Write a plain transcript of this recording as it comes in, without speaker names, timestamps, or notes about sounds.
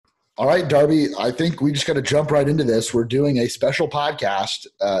All right, Darby, I think we just got to jump right into this. We're doing a special podcast.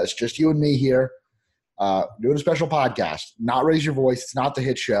 It's just you and me here doing a special podcast. Not Raise Your Voice. It's not the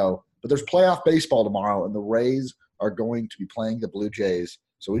hit show, but there's playoff baseball tomorrow, and the Rays are going to be playing the Blue Jays.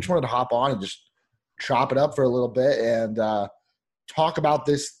 So we just wanted to hop on and just chop it up for a little bit and talk about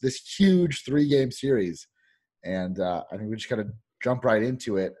this huge 3-game series. And I think we just got to jump right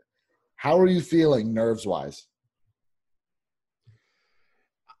into it. How are you feeling nerves-wise?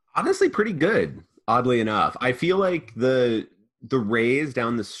 Honestly, pretty good, oddly enough. I feel like the Rays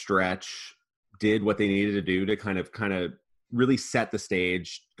down the stretch did what they needed to do to kind of really set the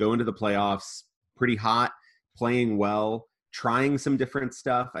stage, go into the playoffs pretty hot, playing well, trying some different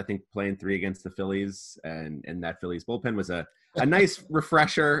stuff. I think playing 3 against the Phillies and that Phillies bullpen was a nice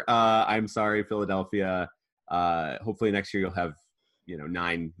refresher. I'm sorry, Philadelphia. Hopefully next year you'll have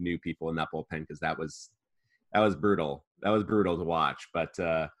 9 new people in that bullpen, because that was brutal. That was brutal to watch. But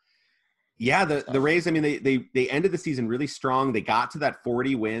yeah, the Rays, I mean, they ended the season really strong. They got to that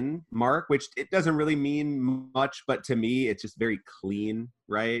 40-win mark, which it doesn't really mean much, but to me, it's just very clean,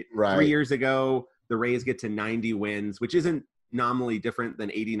 right? Right. 3 years ago, the Rays get to 90 wins, which isn't nominally different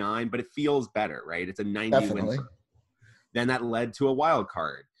than 89, but it feels better, right? It's a 90-win. Then that led to a wild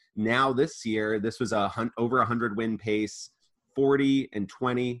card. Now this year, this was over 100-win pace. 40 and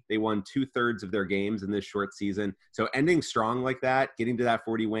 20. They won 2/3 of their games in this short season. So ending strong like that, getting to that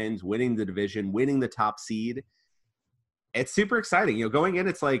 40 wins, winning the division, winning the top seed, it's super exciting. Going in,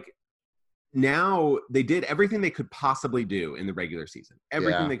 it's like now they did everything they could possibly do in the regular season.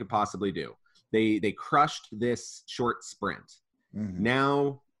 Everything they could possibly do. They crushed this short sprint. Mm-hmm.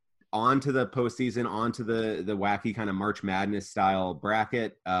 Now on to the postseason, on to the wacky kind of March Madness style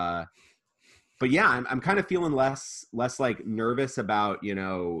bracket. But yeah, I'm kind of feeling less like nervous about,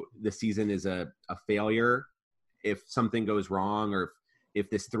 the season is a failure if something goes wrong, or if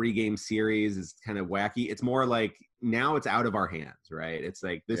this 3-game series is kind of wacky. It's more like now it's out of our hands, right? It's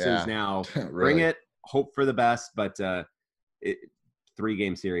like this is now really. Bring it, hope for the best, but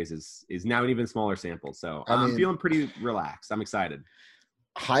 3-game series is now an even smaller sample. So I'm feeling pretty relaxed. I'm excited.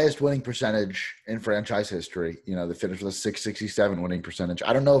 Highest winning percentage in franchise history. They finished with a 667 winning percentage.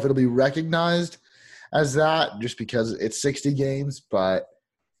 I don't know if it'll be recognized as that just because it's 60 games, but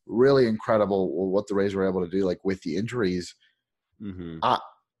really incredible what the Rays were able to do, like with the injuries. Mm-hmm.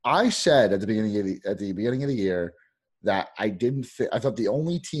 I said at the beginning of the year that I thought the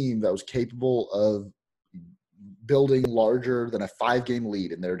only team that was capable of building larger than a 5-game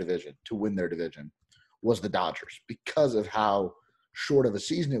lead in their division to win their division was the Dodgers, because of how short of a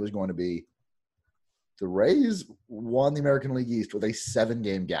season it was going to be. The Rays won the American League East with a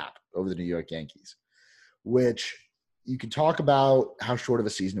 7-game gap over the New York Yankees, which you can talk about how short of a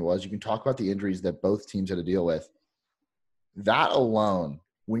season it was. You can talk about the injuries that both teams had to deal with. That alone,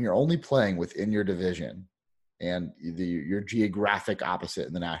 when you're only playing within your division and your geographic opposite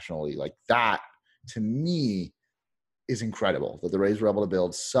in the National League, like that, to me, is incredible that the Rays were able to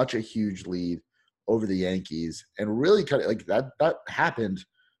build such a huge lead over the Yankees, and really kind of like that happened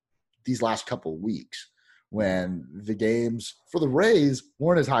these last couple of weeks when the games for the Rays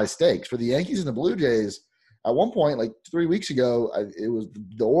weren't as high stakes. For the Yankees and the Blue Jays, at one point, like 3 weeks ago, it was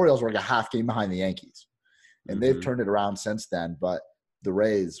the Orioles were like a half game behind the Yankees, and they've turned it around since then. But the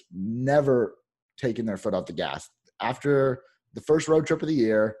Rays never taken their foot off the gas. After the first road trip of the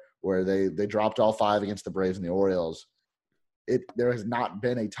year, where they dropped all 5 against the Braves and the Orioles, there has not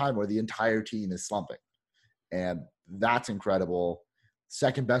been a time where the entire team is slumping. And that's incredible.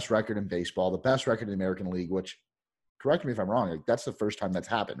 Second best record in baseball, the best record in the American League, which, correct me if I'm wrong, like that's the first time that's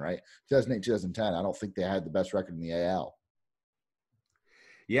happened, right? 2008, 2010, I don't think they had the best record in the AL.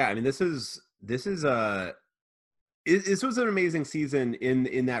 Yeah, I mean, this was an amazing season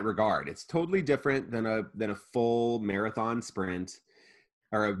in that regard. It's totally different than a full marathon sprint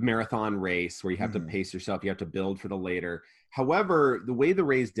or a marathon race where you have to pace yourself, you have to build for the later. However, the way the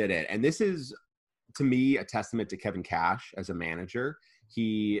Rays did it, and this is, to me, a testament to Kevin Cash as a manager.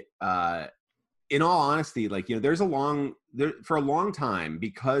 He, in all honesty, for a long time,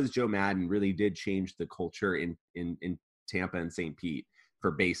 because Joe Maddon really did change the culture in Tampa and St. Pete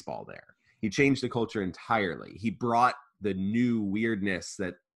for baseball there. He changed the culture entirely. He brought the new weirdness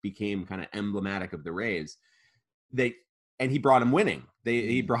that became kind of emblematic of the Rays. And he brought him winning.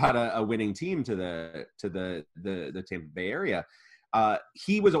 He brought a winning team to the Tampa Bay area.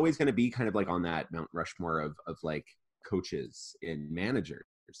 He was always going to be kind of like on that Mount Rushmore of like coaches and managers.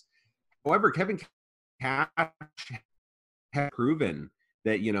 However, Kevin Cash has proven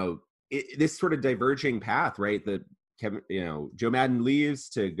that this sort of diverging path, right? That Joe Maddon leaves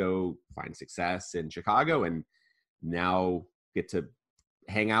to go find success in Chicago, and now get to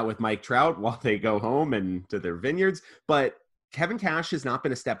hang out with Mike Trout while they go home and to their vineyards. But Kevin Cash has not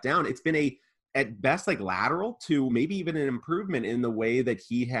been a step down. It's been at best, like lateral to maybe even an improvement in the way that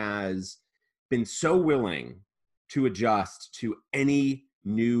he has been so willing to adjust to any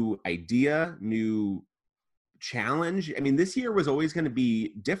new idea, new challenge. I mean, this year was always going to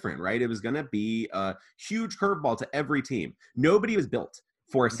be different, right? It was going to be a huge curveball to every team. Nobody was built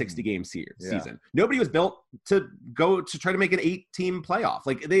for a 60-game season. Nobody was built to go to try to make an 8-team playoff.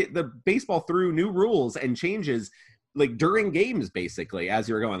 Like the baseball threw new rules and changes like during games, basically, as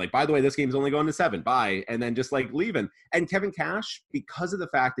you were going. Like, by the way, this game's only going to 7. Bye. And then just like leaving. And Kevin Cash, because of the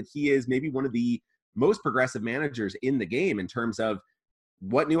fact that he is maybe one of the most progressive managers in the game in terms of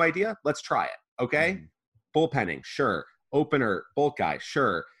what new idea? Let's try it. Okay. Bullpenning, sure. Opener, bulk guy,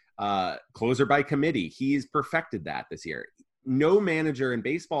 sure. Closer by committee. He's perfected that this year. No manager in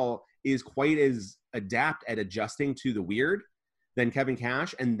baseball is quite as adept at adjusting to the weird than Kevin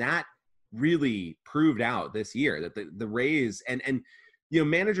Cash. And that really proved out this year that the Rays and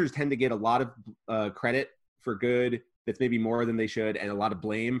managers tend to get a lot of credit for good that's maybe more than they should, and a lot of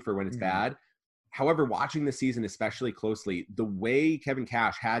blame for when it's bad. However, watching the season especially closely, the way Kevin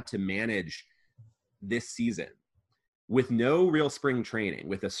Cash had to manage this season with no real spring training,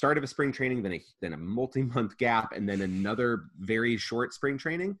 with the start of a spring training, then a multi-month gap, and then another very short spring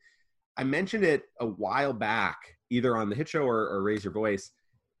training. I mentioned it a while back, either on the Hit Show or Raise Your Voice,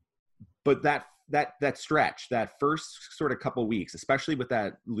 but that stretch, that first sort of couple weeks, especially with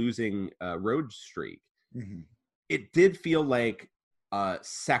that losing road streak, it did feel like a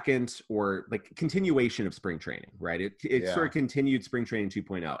second or like continuation of spring training, right? It sort of continued spring training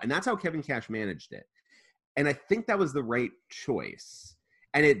 2.0. And that's how Kevin Cash managed it. And I think that was the right choice.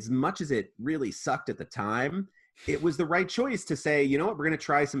 And as much as it really sucked at the time, it was the right choice to say, you know what, we're going to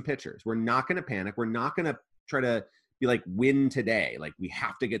try some pitchers. We're not going to panic. We're not going to try to be like, win today. Like, we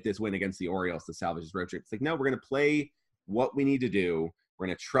have to get this win against the Orioles to salvage this road trip. It's like, no, we're going to play what we need to do. We're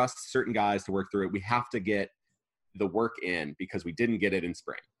going to trust certain guys to work through it. We have to get the work in because we didn't get it in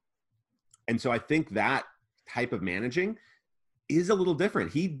spring. And so I think that type of managing is a little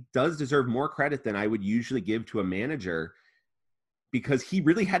different. He does deserve more credit than I would usually give to a manager, because he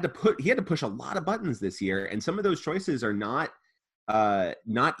really had to push a lot of buttons this year. And some of those choices are not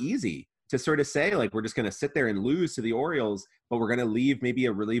easy to sort of say, like, we're just going to sit there and lose to the Orioles, but we're going to leave maybe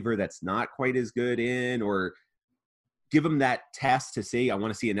a reliever that's not quite as good in, or give them that test to say, I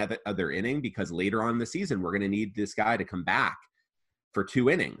want to see another inning, because later on in the season, we're going to need this guy to come back for 2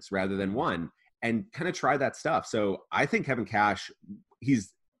 innings rather than 1, and kind of try that stuff. So I think Kevin Cash,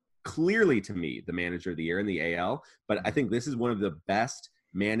 he's clearly, to me, the manager of the year in the AL, but I think this is one of the best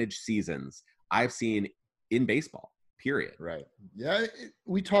managed seasons I've seen in baseball, period. Right. Yeah.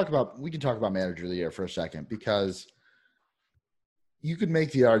 We can talk about manager of the year for a second, because you could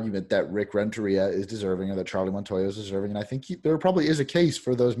make the argument that Rick Renteria is deserving, or that Charlie Montoyo is deserving. And I think there probably is a case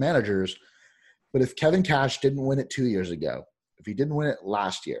for those managers. But if Kevin Cash didn't win it 2 years ago, if he didn't win it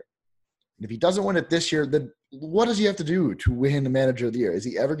last year, and if he doesn't win it this year, then what does he have to do to win the manager of the year? Is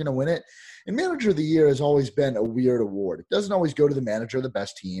he ever going to win it? And manager of the year has always been a weird award. It doesn't always go to the manager of the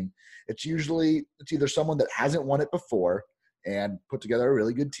best team. It's either someone that hasn't won it before and put together a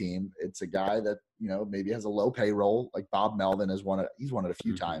really good team. It's a guy that, maybe has a low payroll, like Bob Melvin has won it. He's won it a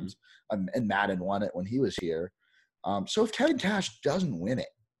few times, and Madden won it when he was here. So if Kevin Cash doesn't win it,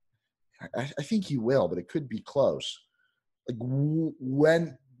 I think he will, but it could be close. Like,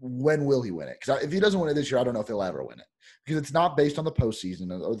 when will he win it? Because if he doesn't win it this year, I don't know if he'll ever win it, because it's not based on the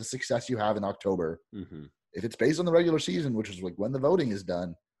postseason or the success you have in October. If it's based on the regular season, which is like when the voting is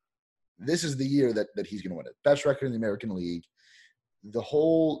done, this is the year that he's going to win it. Best record in the American League. The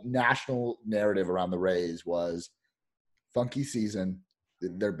whole national narrative around the Rays was funky season.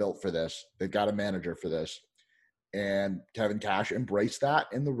 They're built for this. They've got a manager for this. And Kevin Cash embraced that,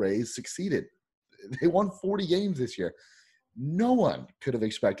 and the Rays succeeded. They won 40 games this year. No one could have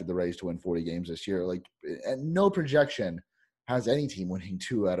expected the Rays to win 40 games this year. Like, and no projection has any team winning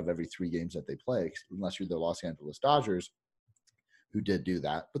 2 out of every 3 games that they play, unless you're the Los Angeles Dodgers, who did do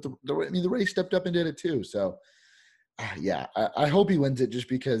that. But the Rays stepped up and did it too. So, yeah, I hope he wins it, just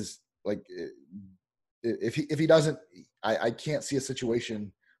because, like, if he doesn't, I can't see a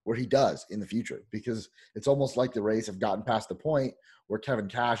situation where he does in the future, because it's almost like the Rays have gotten past the point where Kevin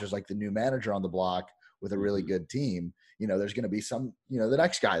Cash is like the new manager on the block with a really good team. There's going to be some, the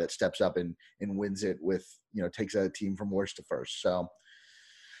next guy that steps up and wins it with, takes a team from worst to first. So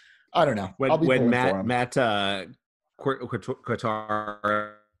I don't know. When Matt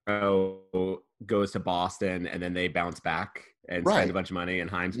Qatar goes to Boston and then they bounce back and spend a Right. bunch of money, and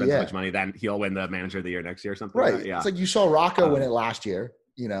Heim spends a bunch Yeah. of money, then he'll win the manager of the year next year or something like Right. that. Yeah. It's like you saw Rocco win it Um, last year,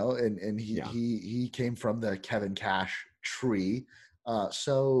 and yeah. he came from the Kevin Cash tree.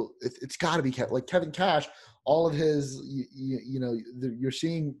 So it's got to be like Kevin Cash. All of his, you're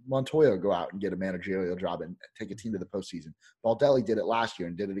seeing Montoya go out and get a managerial job and take a team to the postseason. Baldelli did it last year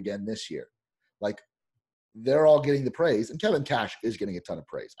and did it again this year. Like, they're all getting the praise, and Kevin Cash is getting a ton of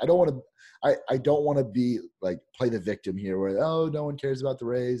praise. I don't want to be like play the victim here, where no one cares about the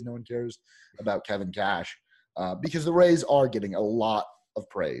Rays, no one cares about Kevin Cash, because the Rays are getting a lot of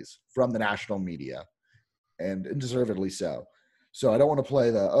praise from the national media, and deservedly so. So I don't want to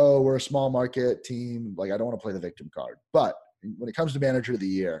play we're a small market team. Like, I don't want to play the victim card. But when it comes to manager of the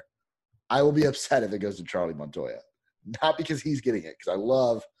year, I will be upset if it goes to Charlie Montoya, not because he's getting it, because I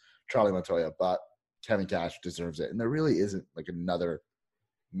love Charlie Montoya, but Kevin Cash deserves it. And there really isn't like another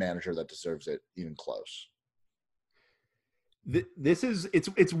manager that deserves it even close. This is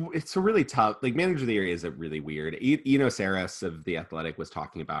it's a really tough, like, manager of the year is a really weird. Saras of The Athletic was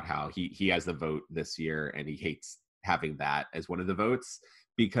talking about how he has the vote this year and he hates having that as one of the votes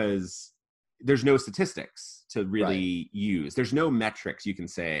because there's no statistics to really use. There's no metrics you can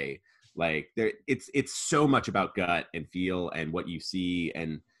say, like, there it's so much about gut and feel and what you see.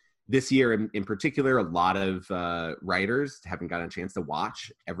 And this year in particular, a lot of writers haven't gotten a chance to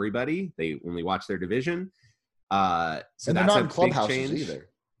watch everybody. They only watch their division. So and they're that's not a in big clubhouses change. either.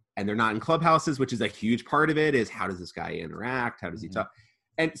 And they're not in clubhouses, which is a huge part of it, is how does this guy interact? How does he talk?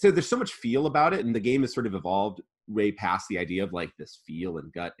 And so there's so much feel about it. And the game has sort of evolved way past the idea of like this feel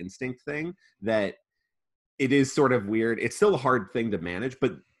and gut instinct thing, that it is sort of weird. It's still a hard thing to manage,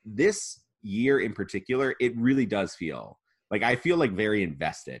 but this year in particular, it really does feel like I feel like very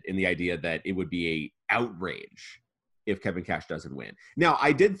invested in the idea that it would be a outrage if Kevin Cash doesn't win. Now,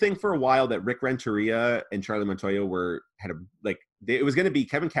 I did think for a while that Rick Renteria and Charlie Montoya it was going to be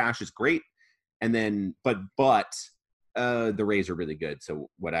Kevin Cash is great, and then but the Rays are really good, so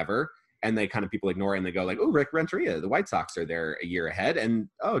whatever. And they kind of people ignore it and they go like, oh, Rick Renteria, the White Sox are there a year ahead, and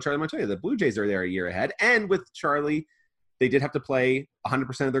oh, Charlie Montoya, the Blue Jays are there a year ahead. And with Charlie, they did have to play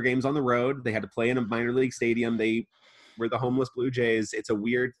 100% of their games on the road. They had to play in a minor league stadium. They were the homeless Blue Jays. It's a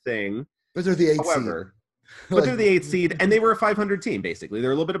weird thing. But they're the eighth However, seed. but they're the 8th seed, and they were a 500 team, basically.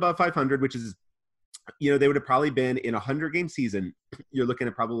 They're a little bit above 500, which is, they would have probably been in a 100-game season. You're looking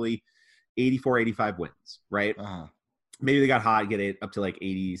at probably 84, 85 wins, right? Uh-huh. Maybe they got hot, get it up to like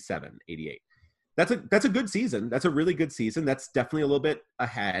 87, 88. That's a good season. That's a really good season. That's definitely a little bit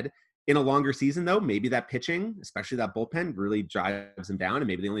ahead. In a longer season, though, maybe that pitching, especially that bullpen, really drives them down, and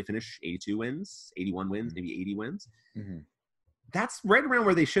maybe they only finish 82 wins, 81 wins, maybe 80 wins. Mm-hmm. That's right around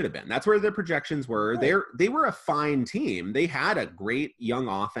where they should have been. That's where their projections were. Right. They were a fine team. They had a great young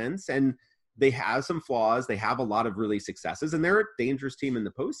offense, and they have some flaws. They have a lot of really successes, and they're a dangerous team in the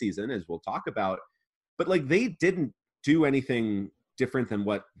postseason, as we'll talk about. But like, they didn't do anything different than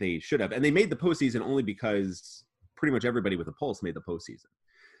what they should have. And they made the postseason only because pretty much everybody with a pulse made the postseason.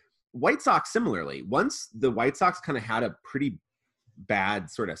 White Sox, similarly, once the White Sox kind of had a pretty bad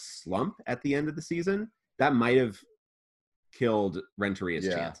sort of slump at the end of the season, that might have killed Renteria's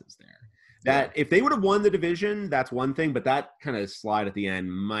chances there. That if they would have won the division, that's one thing, but that kind of slide at the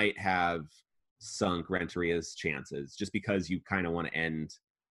end might have sunk Renteria's chances, just because you kind of want to end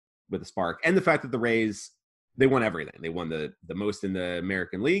with a spark. And the fact that the Rays, they won everything. They won the most in the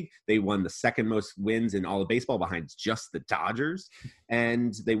American League. They won the second most wins in all of baseball behind just the Dodgers.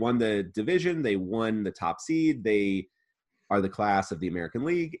 And they won the division. They won the top seed. They are the class of the American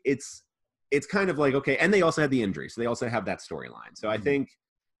League. It's kind of like, okay. And they also had the injury. So they also have that storyline. So I think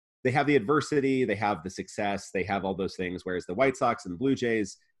they have the adversity. They have the success. They have all those things. Whereas the White Sox and the Blue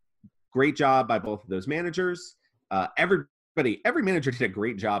Jays, great job by both of those managers. Every manager did a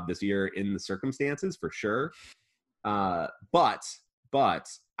great job this year in the circumstances, for sure. But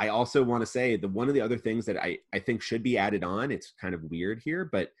I also want to say that one of the other things that I think should be added on, it's kind of weird here,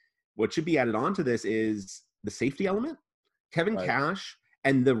 but what should be added on to this is the safety element. Kevin Cash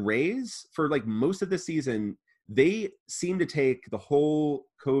and the Rays, for like most of the season, they seem to take the whole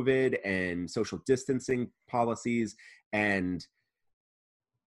COVID and social distancing policies and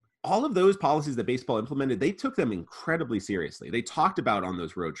all of those policies that baseball implemented, they took them incredibly seriously. They talked about on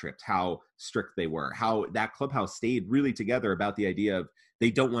those road trips how strict they were, how that clubhouse stayed really together about the idea of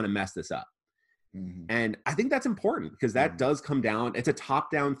they don't want to mess this up. Mm-hmm. And I think that's important because that does come down. It's a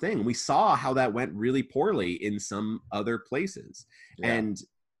top-down thing. We saw how that went really poorly in some other places. Yeah. And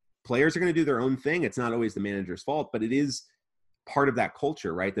players are going to do their own thing. It's not always the manager's fault, but it is part of that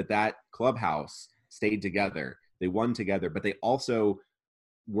culture, right? That clubhouse stayed together. They won together, but they also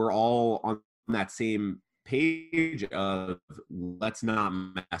we're all on that same page of let's not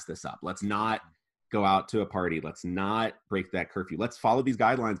mess this up. Let's not go out to a party. Let's not break that curfew. Let's follow these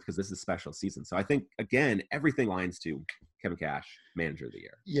guidelines because this is a special season. So I think, again, everything lines to Kevin Cash, manager of the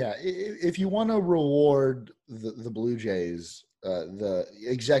year. Yeah, if you want to reward the Blue Jays, the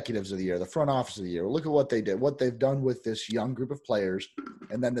executives of the year, the front office of the year, look at what they did, what they've done with this young group of players.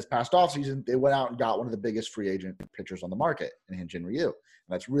 And then this past offseason, they went out and got one of the biggest free agent pitchers on the market in Hyun-Jin Ryu. And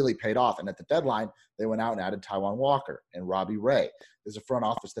that's really paid off. And at the deadline, they went out and added Taijuan Walker and Robbie Ray. There's a front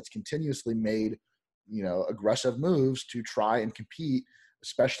office that's continuously made, aggressive moves to try and compete,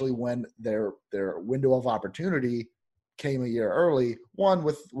 especially when their window of opportunity came a year early, one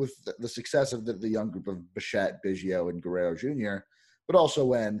with the success of the young group of Bichette, Biggio, and Guerrero Jr., but also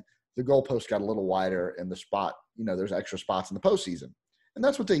when the goalpost got a little wider and the spot, there's extra spots in the postseason. And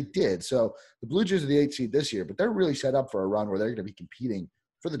that's what they did. So the Blue Jays are the 8th seed this year, but they're really set up for a run where they're going to be competing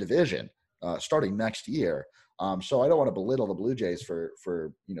for the division starting next year. So I don't want to belittle the Blue Jays for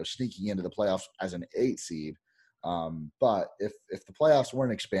sneaking into the playoffs as an 8th seed. But if the playoffs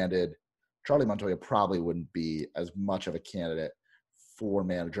weren't expanded, Charlie Montoya probably wouldn't be as much of a candidate for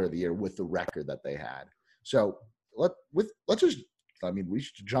manager of the year with the record that they had. So we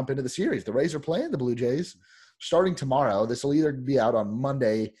should jump into the series. The Rays are playing the Blue Jays starting tomorrow. This will either be out on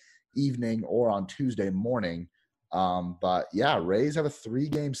Monday evening or on Tuesday morning. But yeah, Rays have a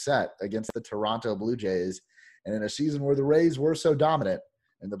 3-game set against the Toronto Blue Jays. And in a season where the Rays were so dominant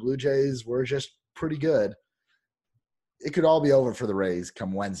and the Blue Jays were just pretty good, it could all be over for the Rays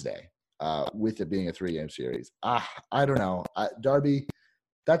come Wednesday. With it being a 3-game series. I don't know. Darby,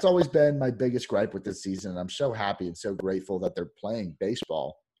 that's always been my biggest gripe with this season. And I'm so happy and so grateful that they're playing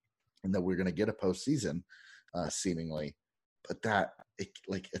baseball and that we're going to get a postseason seemingly. But a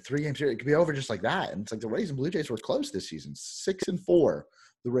 3-game series, it could be over just like that. And it's like the Rays and Blue Jays were close this season. 6-4,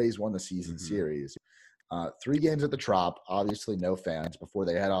 the Rays won the season series. 3 games at the Trop, obviously no fans before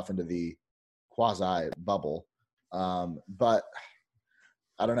they head off into the quasi bubble. But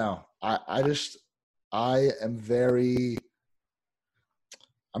I don't know. I'm very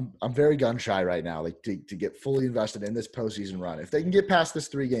gun shy right now, to get fully invested in this postseason run. If they can get past this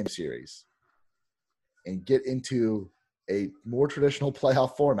 3-game series and get into a more traditional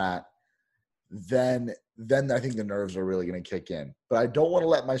playoff format, then I think the nerves are really going to kick in. But I don't want to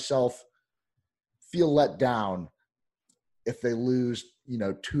let myself feel let down if they lose,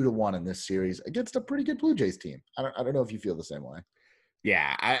 2-1 in this series against a pretty good Blue Jays team. I don't know if you feel the same way.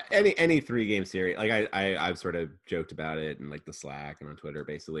 Yeah, any 3-game series, I've sort of joked about it in the Slack and on Twitter.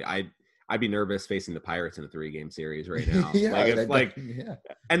 Basically, I'd be nervous facing the Pirates in a 3-game series right now. Yeah.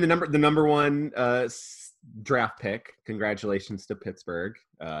 And the number one draft pick. Congratulations to Pittsburgh.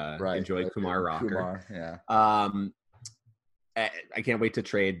 Right. Enjoy Kumar Rocker. Yeah. I can't wait to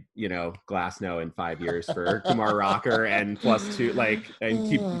trade, Glasnow in 5 years for Kumar Rocker and +2,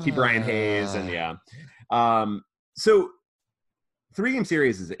 and keep Brian Hayes and yeah. So 3-game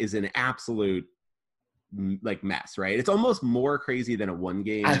series is an absolute mess, right? It's almost more crazy than a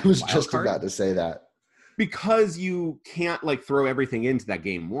 1-game. I was just about to say that, because you can't throw everything into that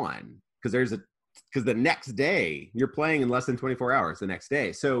game 1 because the next day you're playing in less than 24 hours the next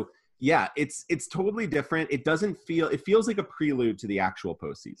day. So yeah, it's totally different. It feels like a prelude to the actual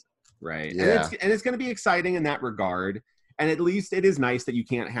postseason, right? Yeah. And it's going to be exciting in that regard. And at least it is nice that you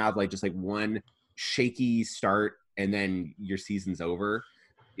can't have just one shaky start and then your season's over.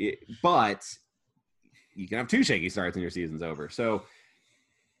 But you can have 2 shaky starts and your season's over. So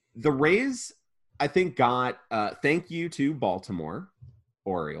the Rays, I think, got thank you to Baltimore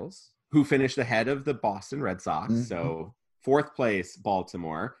Orioles, who finished ahead of the Boston Red Sox. Mm-hmm. So 4th place,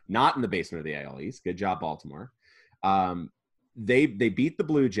 Baltimore, not in the basement of the AL East. Good job, Baltimore. They beat the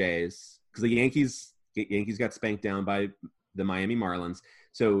Blue Jays because the Yankees got spanked down by the Miami Marlins.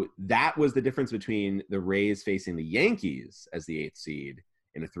 So that was the difference between the Rays facing the Yankees as the 8th seed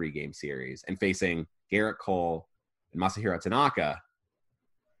in a 3-game series and facing Garrett Cole and Masahiro Tanaka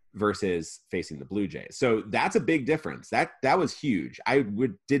versus facing the Blue Jays. So that's a big difference. That was huge. I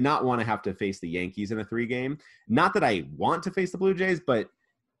did not want to have to face the Yankees in a 3-game. Not that I want to face the Blue Jays, but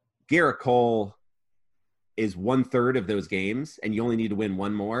Garrett Cole is 1/3 of those games and you only need to win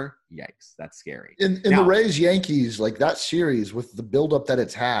 1 more. Yikes. That's scary. In the Rays Yankees, that series with the buildup that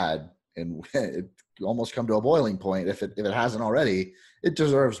it's had, and it almost come to a boiling point. If it hasn't already, it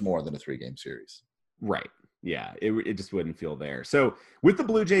deserves more than a 3-game series. Right. Yeah, it just wouldn't feel there. So with the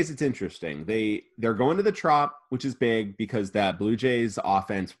Blue Jays, it's interesting. They're going to the Trop, which is big because that Blue Jays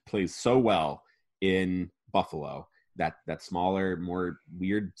offense plays so well in Buffalo, that smaller, more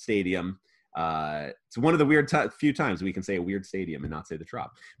weird stadium. It's one of the few times we can say a weird stadium and not say the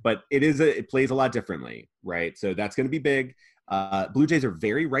Trop, but it plays a lot differently, right? So that's going to be big. Blue Jays are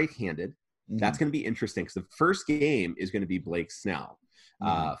very right-handed. That's going to be interesting because the first game is going to be Blake Snell,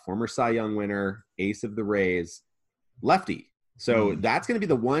 former Cy Young winner, ace of the Rays, lefty. So that's going to be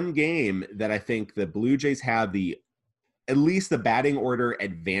the one game that I think the Blue Jays have at least the batting order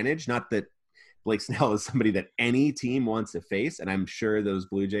advantage. Not that Blake Snell is somebody that any team wants to face, and I'm sure those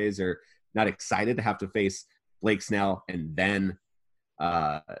Blue Jays are not excited to have to face Blake Snell and then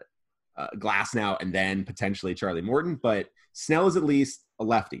Glasnow and then potentially Charlie Morton. But Snell is at least a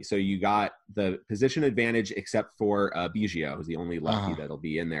lefty, so you got the position advantage except for Biggio, who's the only lefty that'll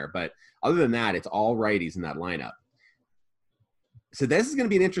be in there. But other than that, it's all righties in that lineup. So this is going to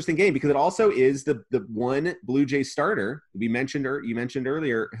be an interesting game because it also is the one Blue Jays starter you mentioned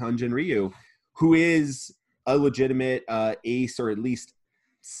earlier, Hyun-Jin Ryu, who is a legitimate ace, or at least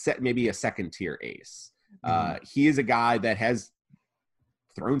maybe a second tier ace. He is a guy that has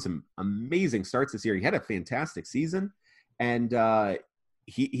thrown some amazing starts this year. He had a fantastic season, and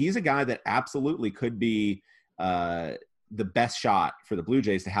he's a guy that absolutely could be the best shot for the Blue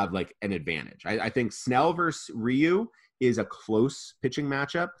Jays to have like an advantage. I think Snell versus Ryu is a close pitching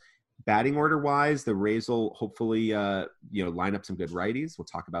matchup. Batting order wise, the Rays will hopefully line up some good righties. We'll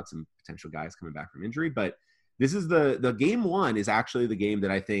talk about some potential guys coming back from injury, but this is the game one is actually the game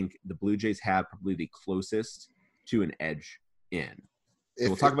that I think the Blue Jays have probably the closest to an edge in. So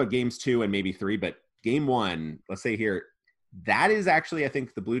we'll talk about games 2 and maybe 3, but game 1, let's say here, that is actually, I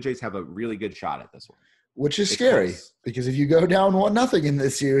think the Blue Jays have a really good shot at this one. Which is scary because if you go down 1-0 in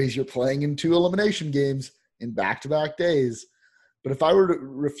this series, you're playing in 2 elimination games in back-to-back days. But if I were to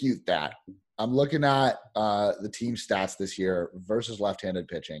refute that, I'm looking at the team stats this year versus left-handed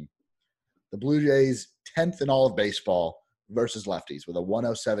pitching. The Blue Jays 10th in all of baseball versus lefties with a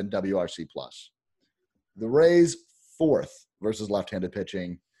 107 WRC+. The Rays 4th versus left-handed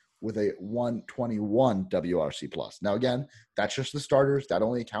pitching with a 121 WRC+. Now, again, that's just the starters. That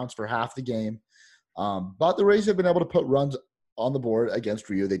only accounts for half the game. But the Rays have been able to put runs on the board against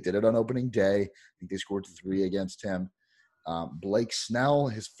Ryu. They did it on opening day. I think they scored 3 against him. Blake Snell,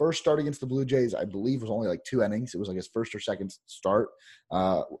 his first start against the Blue Jays, I believe, was only like 2 innings. It was like his first or second start.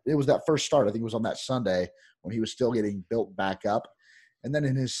 It was that first start. I think it was on that Sunday when he was still getting built back up. And then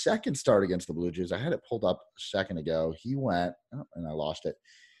in his second start against the Blue Jays, I had it pulled up a second ago. He went, and I lost it.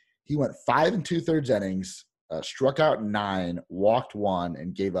 He went 5 2/3 innings, struck out 9, walked 1,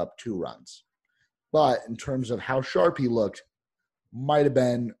 and gave up 2 runs. But in terms of how sharp he looked, might have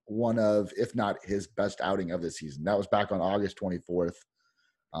been one of, if not his best outing of the season. That was back on August 24th.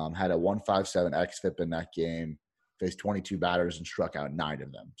 Had a 1.57 xFIP in that game, faced 22 batters and struck out 9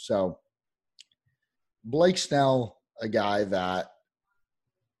 of them. So Blake Snell, a guy that,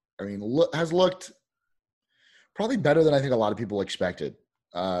 has looked probably better than I think a lot of people expected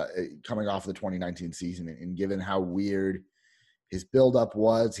coming off the 2019 season. And given how weird his buildup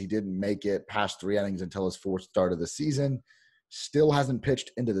was, he didn't make it past 3 innings until his 4th start of the season. Still hasn't pitched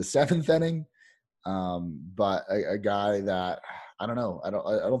into the 7th inning, but a guy that I don't know. I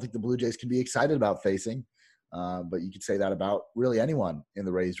don't think the Blue Jays can be excited about facing, but you could say that about really anyone in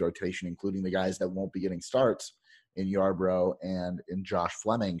the Rays rotation, including the guys that won't be getting starts in Yarbrough and in Josh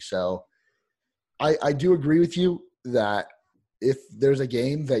Fleming. So I do agree with you that if there's a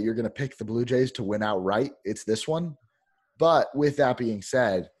game that you're going to pick the Blue Jays to win outright, it's this one. But with that being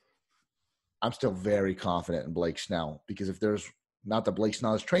said, I'm still very confident in Blake Snell because if there's not that Blake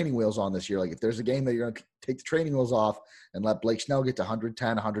Snell has training wheels on this year, like if there's a game that you're going to take the training wheels off and let Blake Snell get to 110,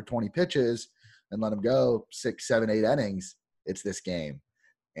 120 pitches and let him go 6, 7, 8 innings, it's this game.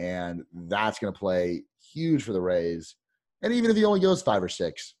 And that's going to play huge for the Rays. And even if he only goes 5 or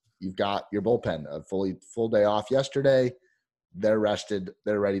 6, you've got your bullpen, a full day off yesterday. They're rested.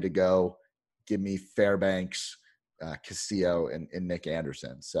 They're ready to go. Give me Fairbanks, Castillo, and Nick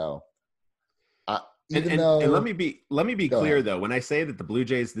Anderson. So, and let me be clear ahead. Though, when I say that the Blue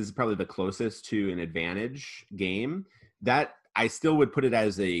Jays, this is probably the closest to an advantage game, that I still would put it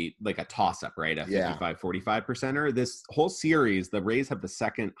as a toss up, right? A 55-45%er. This whole series, the Rays have the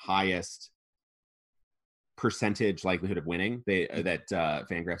second highest percentage likelihood of winning.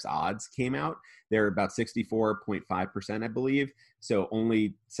 Fangraphs odds came out. They're about 64.5%, I believe. So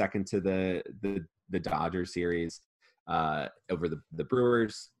only second to the Dodgers series over the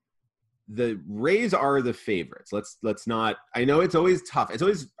Brewers. The Rays are the favorites. Let's not. I know it's always tough. It's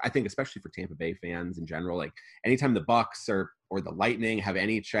always, I think, especially for Tampa Bay fans in general. Like anytime the Bucks or the Lightning have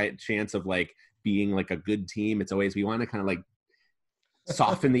any chance of being a good team, it's always we want to kind of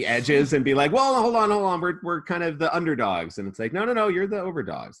soften the edges and be like, well, hold on. We're kind of the underdogs. And it's like, no, you're the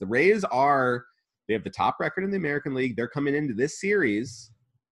overdogs. The Rays they have the top record in the American League. They're coming into this series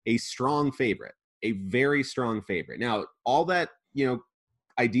a strong favorite, a very strong favorite. Now, all that,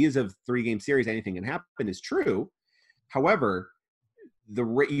 ideas of 3-game series, anything can happen is true. However,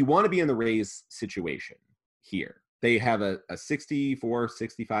 you want to be in the Rays situation here. They have a 64,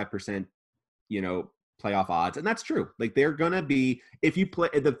 65%, playoff odds. And that's true. Like, they're going to be, if you play,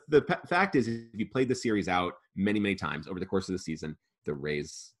 the fact is, if you played the series out many, many times over the course of the season, the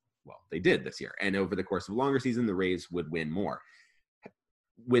Rays, well, they did this year. And over the course of a longer season, the Rays would win more.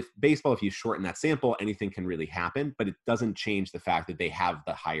 With baseball, if you shorten that sample, anything can really happen, but it doesn't change the fact that they have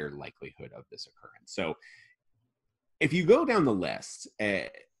the higher likelihood of this occurrence. So if you go down the list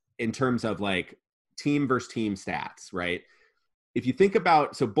in terms of like team versus team stats, right? If you think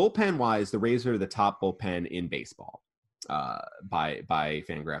about, so bullpen wise, the Rays are the top bullpen in baseball by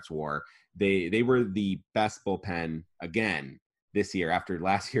Fangraphs WAR. They were the best bullpen again this year, after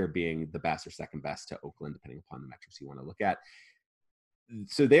last year being the best or second best to Oakland, depending upon the metrics you want to look at.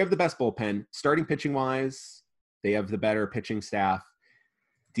 So they have the best bullpen. Starting pitching wise, they have the better pitching staff.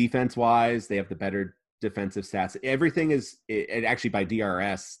 Defense wise, they have the better defensive stats. Everything is, it actually by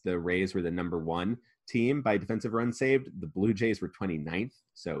DRS, the Rays were the number 1 team by defensive runs saved. The Blue Jays were 29th.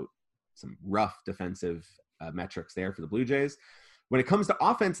 So some rough defensive metrics there for the Blue Jays. When it comes to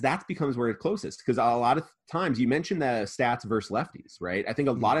offense, that becomes where it's closest, because a lot of times, you mentioned the stats versus lefties, right? I think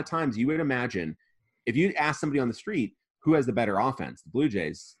a lot of times you would imagine, if you ask somebody on the street, who has the better offense, the Blue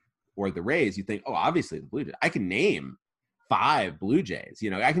Jays or the Rays, you think, oh, obviously the Blue Jays. I can name 5 Blue Jays.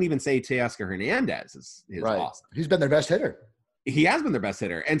 I can even say Teoscar Hernandez is right. Awesome. He's been their best hitter. He has been their best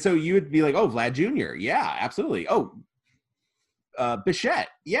hitter. And so you would be like, oh, Vlad Jr. Yeah, absolutely. Oh, Bichette.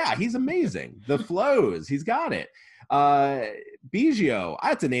 Yeah, he's amazing. The Flows. He's got it. Biggio.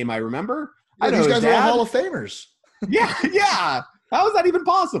 That's a name I remember. Yeah, these guys are all Hall of Famers. Yeah. How is that even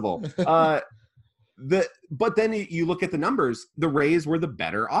possible? But then you look at the numbers, the Rays were the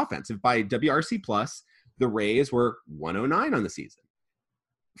better offensive. By WRC plus, the Rays were 109 on the season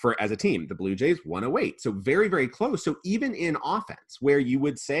as a team. The Blue Jays 108. So very, very close. So even in offense, where you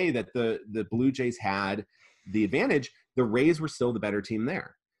would say that the Blue Jays had the advantage, the Rays were still the better team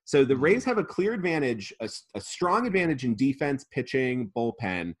there. So the Rays have a clear advantage, a strong advantage in defense, pitching,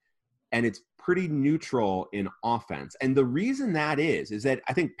 bullpen, and it's pretty neutral in offense. And the reason that is that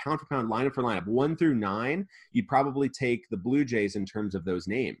I think pound for pound, lineup for lineup, 1 through 9, you'd probably take the Blue Jays in terms of those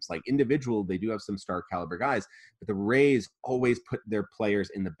names. Like individual, they do have some star caliber guys, but the Rays always put their players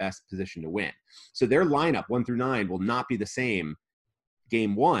in the best position to win. So their lineup 1 through 9 will not be the same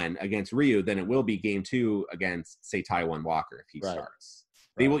game 1 against Ryu than it will be game 2 against, say, Taijuan Walker if he starts.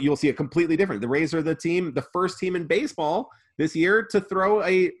 You'll see a completely different. The Rays are the first team in baseball this year to throw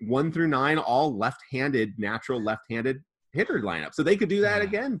a 1 through 9 all natural left-handed hitter lineup. So they could do that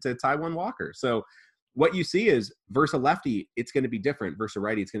again to Taijuan Walker. So what you see is versus a lefty, it's going to be different. Versus a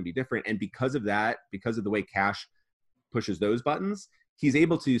righty, it's going to be different. And because of that, because of the way Cash pushes those buttons, he's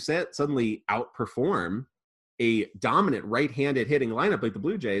able to suddenly outperform a dominant right-handed hitting lineup like the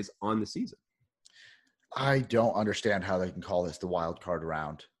Blue Jays on the season. I don't understand how they can call this the wild card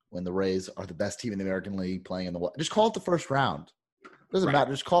round when the Rays are the best team in the American League playing in the – just call it the first round. Doesn't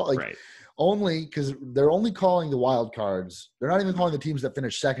matter. Just call it only because they're only calling the wild cards. They're not even calling the teams that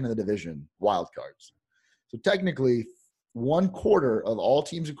finish second in the division wild cards. So technically, 1/4 of all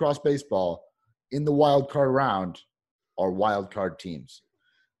teams across baseball in the wild card round are wild card teams.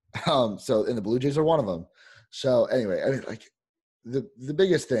 And the Blue Jays are one of them. So anyway, I mean, like the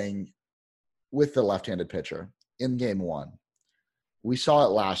biggest thing with the left-handed pitcher in game 1, we saw it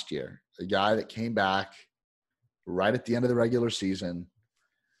last year. A guy that came back right at the end of the regular season.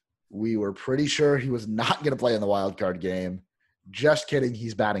 We were pretty sure he was not going to play in the wild card game. Just kidding.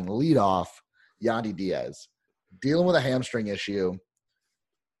 He's batting leadoff. Yandy Diaz dealing with a hamstring issue.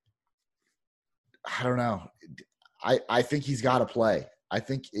 I don't know. I think he's got to play. I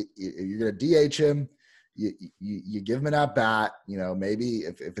think you're going to DH him. You give him an at bat. Maybe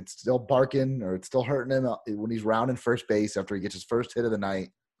if it's still barking or it's still hurting him when he's rounding first base after he gets his first hit of the night,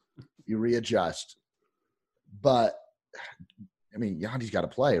 you readjust. But I mean, Yandy's got to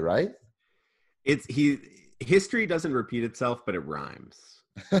play, right? History doesn't repeat itself, but it rhymes.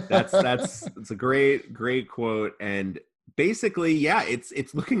 It's a great quote. And basically, yeah,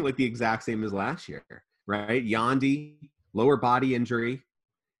 it's looking like the exact same as last year, right? Yandy, lower body injury,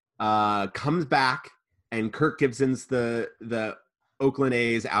 comes back, and Kirk Gibson's the Oakland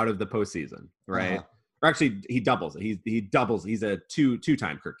A's out of the postseason, right? Uh-huh. Or actually, he doubles it. He doubles. He's a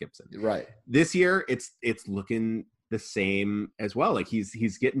two-time Kirk Gibson. Right. This year, it's looking the same as well. Like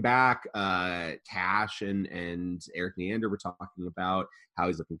he's getting back. Cash and Eric Neander were talking about how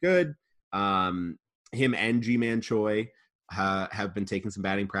he's looking good. Him and G-Man Choi have been taking some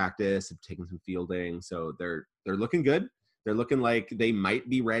batting practice, have taken some fielding, so they're looking good. They're looking like they might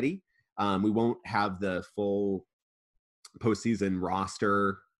be ready. We won't have the full postseason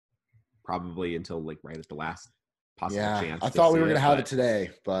roster probably until like right at the last possible chance. I thought we were going to have it today,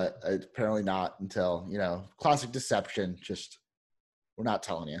 but apparently not until, classic deception. Just, we're not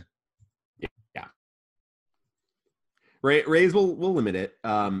telling you. Yeah. Rays will limit it.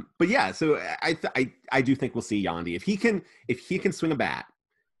 But yeah, so I do think we'll see Yandy. If he can swing a bat,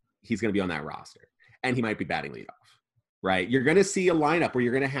 he's going to be on that roster, and he might be batting leadoff. Right, you're going to see a lineup where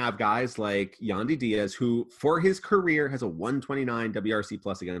you're going to have guys like Yandy Diaz, who for his career has a 129 WRC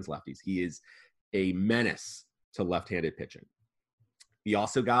plus against lefties. He is a menace to left-handed pitching. You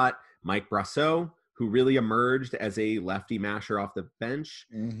also got Mike Brasso, who really emerged as a lefty masher off the bench.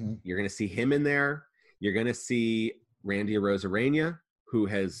 Mm-hmm. You're going to see him in there. You're going to see Randy Arozarena, who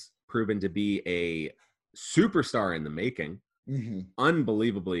has proven to be a superstar in the making. Mm-hmm.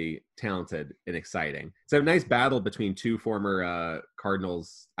 Unbelievably talented and exciting. It's a nice battle between two former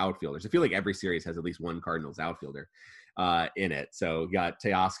Cardinals outfielders. I feel like every series has at least one Cardinals outfielder in it. So you got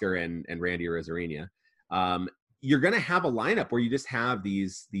Teoscar and Randy Arozarena. You're going to have a lineup where you just have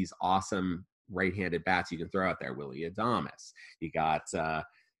these awesome right-handed bats you can throw out there. Willy Adames. You got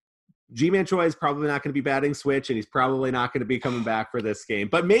G-Man Choi is probably not going to be batting switch, and he's probably not going to be coming back for this game.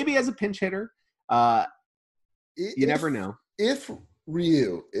 But maybe as a pinch hitter, you never know. If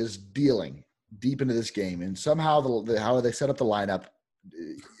Ryu is dealing deep into this game and somehow how they set up the lineup,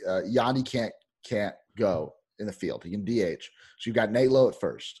 Yandy can't go in the field. He can DH. So you've got Nate Lowe at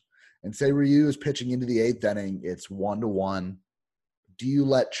first. And say Ryu is pitching into the 8th inning. It's 1-1. Do you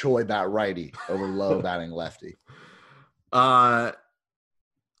let Choi bat righty over Lowe batting lefty? I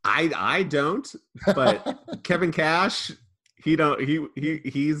don't. But Kevin Cash. He's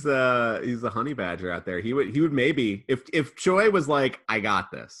the honey badger out there. He would maybe if Choi was like, I got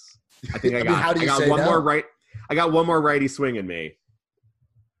this. I think I got one more righty swing in me.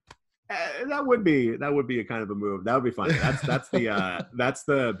 That would be a kind of a move. That would be funny. That's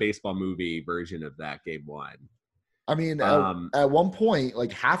the baseball movie version of that game one. I mean, at one point,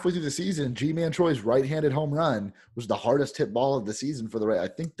 like halfway through the season, G-Man Choi's right-handed home run was the hardest hit ball of the season for the Rays. I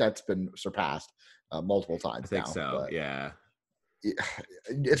think that's been surpassed multiple times. I think so. Yeah.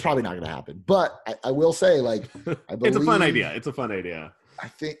 It's probably not going to happen, but I will say, like, I believe, it's a fun idea. It's a fun idea. I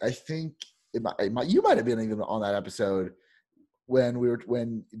think you might have been even on that episode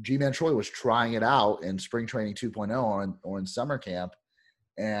when G-Man Choi was trying it out in spring training 2.0 or in summer camp,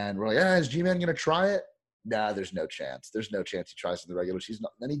 and we're like, is G-Man going to try it? Nah, there's no chance. There's no chance he tries in the regular season,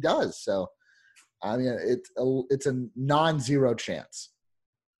 and he does. So, I mean, it's a non-zero chance.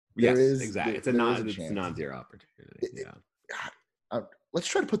 Yes, exactly. It's a non-zero opportunity. Yeah. Let's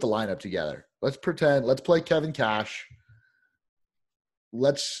try to put the lineup together. Let's play Kevin Cash.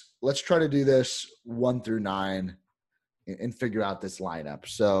 Let's try to do this 1 through 9 and figure out this lineup.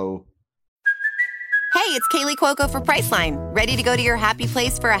 So, Hey, it's Kaylee Cuoco for Priceline. Ready to go to your happy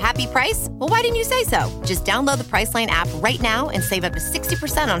place for a happy price? Well, why didn't you say so? Just download the Priceline app right now and save up to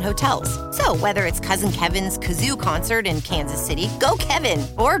 60% on hotels. So whether it's Cousin Kevin's Kazoo Concert in Kansas City, go Kevin,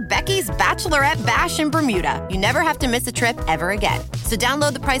 or Becky's Bachelorette Bash in Bermuda, you never have to miss a trip ever again. So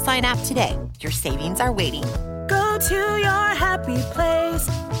download the Priceline app today. Your savings are waiting. Go to your happy place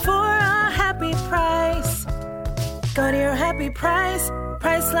for a happy price. Go to your happy price,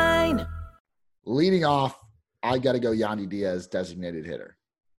 Priceline. Leading off, I got to go Yandy Diaz, designated hitter.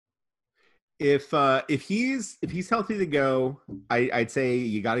 If he's healthy to go, I'd say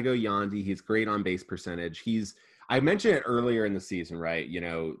you got to go Yandy. He's great on base percentage. I mentioned it earlier in the season, right? You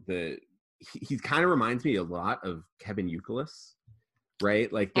know, he kind of reminds me a lot of Kevin Youkilis,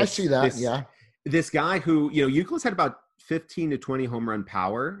 right? Like I see that. Yeah, this guy who, you know, Youkilis had about 15 to 20 home run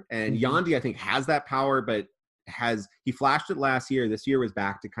power, and Yandy I think has that power, but he flashed it last year. This year was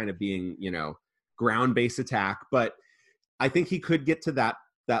back to kind of being, you know, ground base attack, but I think he could get to that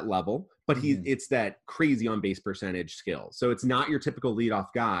level, but it's that crazy on base percentage skill. So it's not your typical leadoff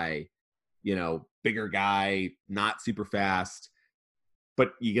guy, you know, bigger guy, not super fast,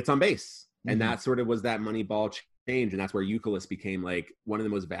 but he gets on base. And that sort of was that money ball change. And that's where Youkilis became like one of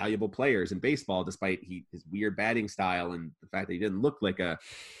the most valuable players in baseball, despite his weird batting style and the fact that he didn't look like a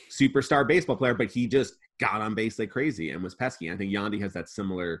superstar baseball player, but he just got on base like crazy and was pesky. I think Yandy has that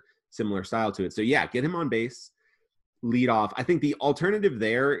similar style to it. So yeah, get him on base, lead off. I think the alternative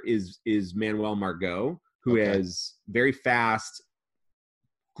there is Manuel Margot, who is very fast,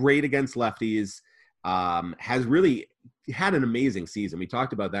 great against lefties, has really had an amazing season. We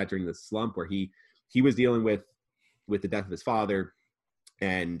talked about that during the slump where he was dealing with the death of his father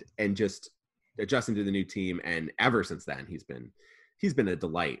and just adjusting to the new team. And ever since then, he's been a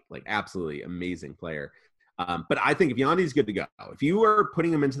delight, like absolutely amazing player. But I think if Yandy's good to go, if you are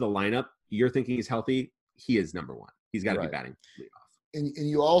putting him into the lineup, you're thinking he's healthy, he is number one. He's got to be batting leadoff. And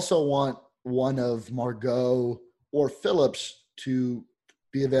you also want one of Margot or Phillips to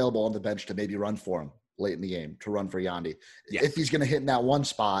be available on the bench to maybe run for him late in the game, to run for Yandy. Yes. If he's going to hit in that one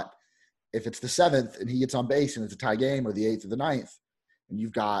spot, if it's the 7th and he gets on base and it's a tie game, or the 8th or the 9th, and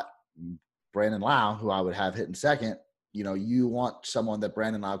you've got Brandon Lau, who I would have hitting second, you want someone that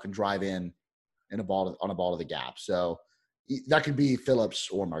Brandon Lau can drive in on a ball to the gap. So that could be Phillips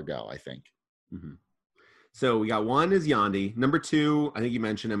or Margot, I think. Mm-hmm. So we got one is Yandy. Number 2, I think you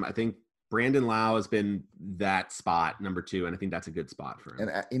mentioned him. I think Brandon Lau has been that spot, number 2, and I think that's a good spot for him.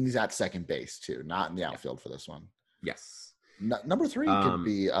 And he's at second base too, not in the outfield for this one. Yes. Number 3 could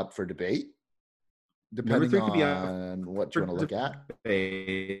be up for debate, depending on what you want to look at.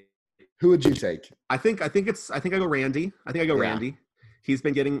 Who would you take? I think I go Randy. Randy. He's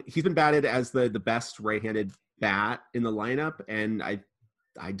been batted as the best right-handed bat in the lineup, and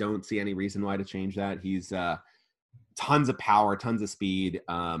I don't see any reason why to change that. He's tons of power, tons of speed,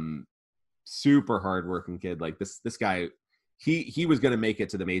 super hardworking kid. Like this guy, he was going to make it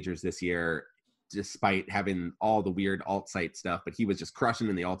to the majors this year, despite having all the weird alt site stuff, but he was just crushing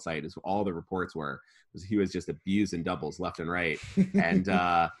in the alt site, as all the reports were. He was just abusing doubles left and right and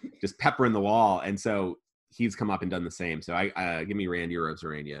just peppering the wall. And so he's come up and done the same. So I give me Randy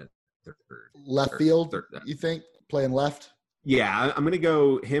Arozarena third. Left field, you think, playing left? Yeah, I'm going to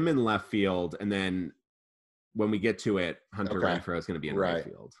go him in left field, and then when we get to it, Hunter Renfroe is going to be in right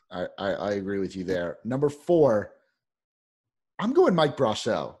field. I agree with you there. Number 4, I'm going Mike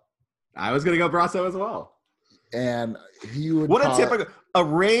Brosseau. I was going to go Brosseau as well. And he would a typical a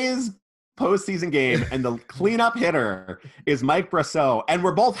Rays postseason game, and the cleanup hitter is Mike Brosseau, and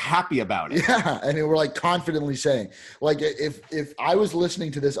we're both happy about it. Yeah, and we're like confidently saying, like, if I was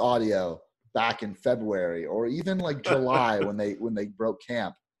listening to this audio back in February or even like July when they broke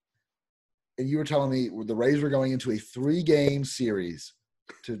camp, and you were telling me the Rays were going into a 3-game series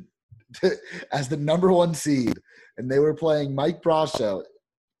to as the number 1 seed, and they were playing Mike Brosseau,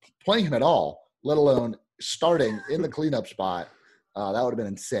 playing him at all, let alone starting in the cleanup spot, that would have been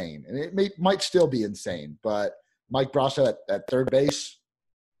insane. And it might still be insane, but Mike Brosseau at third base,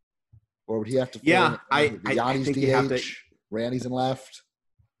 or would he have to? Yeah, Yanni's think DH, you have to. Randy's in left,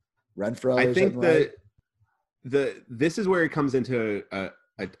 Renfroe. I think right? this is where it comes into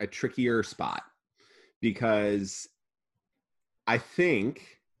a trickier spot, because I think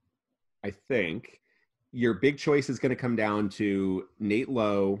your big choice is going to come down to Nate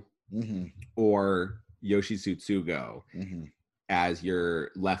Lowe or Yoshi Tsutsugo as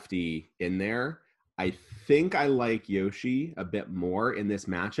your lefty in there. I think I like Yoshi a bit more in this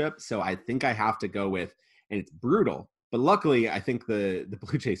matchup, so I think I have to go with, and it's brutal, but luckily I think the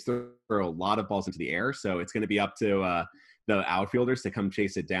Blue Jays throw a lot of balls into the air, so it's going to be up to the outfielders to come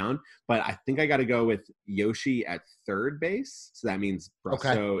chase it down. But I think I got to go with Yoshi at third base, so that means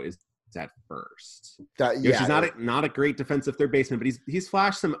Brosseau is at first. Yoshi's not a great defensive third baseman, but he's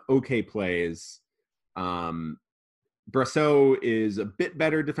flashed some okay plays. Brosseau is a bit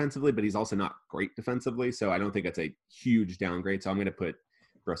better defensively, but he's also not great defensively, so I don't think it's a huge downgrade. So I'm going to put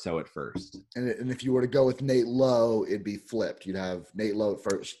Brosseau at first. And if you were to go with Nate Lowe, it'd be flipped. You'd have Nate Lowe at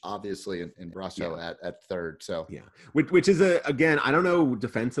first, obviously, and Brosseau at third. So yeah, which is again, I don't know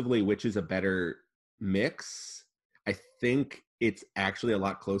defensively which is a better mix. I think it's actually a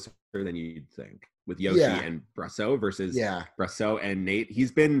lot closer than you'd think with Yoshi and Brosseau versus Brosseau and Nate.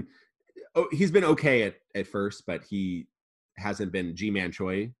 He's been okay at first, but he hasn't been G-Man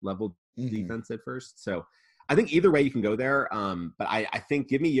Choi level defense at first. So I think either way you can go there. But I think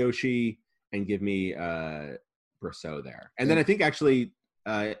give me Yoshi and give me Brosseau there. And then I think actually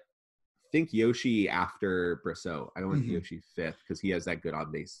think Yoshi after Brosseau. I don't want Yoshi 5th because he has that good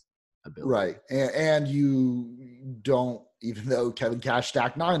on base ability. Right. And you don't, even though Kevin Cash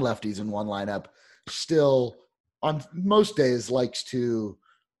stacked 9 lefties in one lineup, still on most days likes to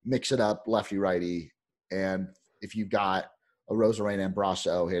mix it up lefty righty. And if you've got a Arozarena and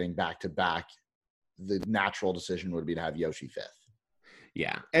Brosseau hitting back to back, the natural decision would be to have Yoshi 5th.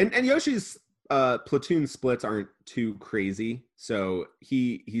 Yeah. And Yoshi's platoon splits aren't too crazy. So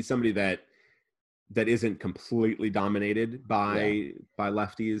he's somebody that isn't completely dominated by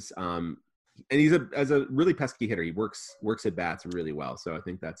lefties. And he's a really pesky hitter. He works at bats really well. So I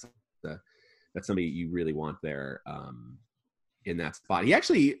think that's somebody you really want there. in that spot. He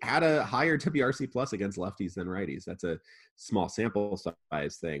actually had a higher WRC plus against lefties than righties. That's a small sample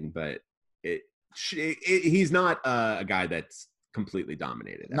size thing, but he's not a guy that's completely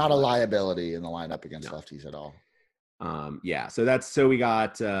dominated. Not a liability in the lineup against lefties at all. So we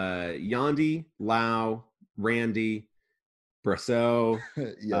got Yandy, Lau, Randy, Brasso,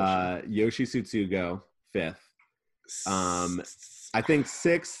 Yoshi Tsutsugo, 5th. I think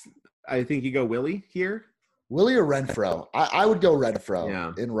 6th, I think you go Willie here. Willie or Renfroe? I would go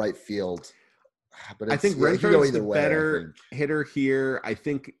Renfroe in right field. But I think Renfroe's the better hitter here. I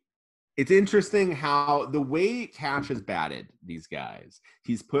think it's interesting how the way Cash has batted these guys,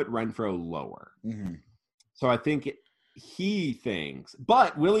 he's put Renfroe lower. Mm-hmm. So I think he thinks,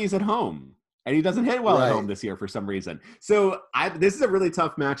 but Willie's at home. And he doesn't hit well at home this year for some reason. So this is a really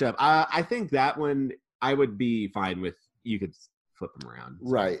tough matchup. I think that one I would be fine with. You could flip them around.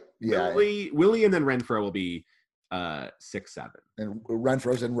 Right. Yeah. Willie and then Renfroe will be 6, 7. And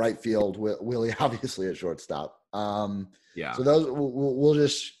Renfroe's in right field. Willie obviously at shortstop. So those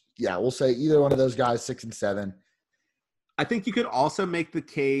we'll say either one of those guys, 6 and 7. I think you could also make the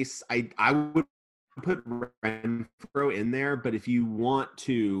case. I would put Renfroe in there, but if you want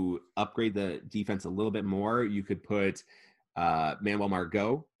to upgrade the defense a little bit more, you could put Manuel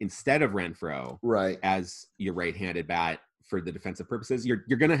Margot instead of Renfroe as your right-handed bat for the defensive purposes. You're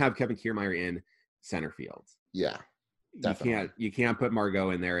going to have Kevin Kiermaier in center field. Yeah, definitely. You can't put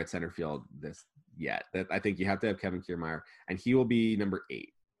Margot in there at center field yet. I think you have to have Kevin Kiermaier, and he will be number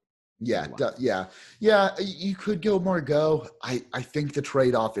 8. Yeah. You could go Margot. I think the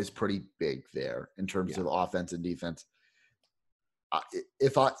trade-off is pretty big there in terms of offense and defense.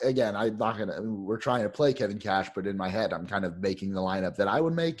 We're trying to play Kevin Cash, but in my head, I'm kind of making the lineup that I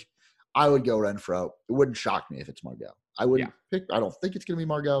would make. I would go Renfroe. It wouldn't shock me if it's Margot. I wouldn't pick. I don't think it's going to be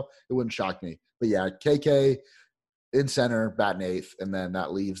Margot. It wouldn't shock me. But yeah, KK in center, batting 8th, and then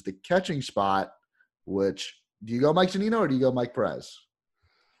that leaves the catching spot. Which do you go Mike Zunino or do you go Mike Perez?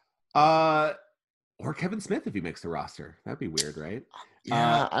 Or Kevin Smith if he makes the roster. That'd be weird, right?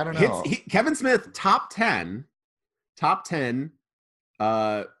 Yeah, I don't know. Kevin Smith top 10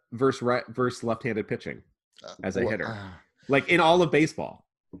 versus left-handed pitching as a hitter. Like in all of baseball.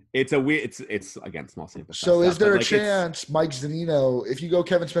 It's again small sample. So is there a chance Mike Zunino, if you go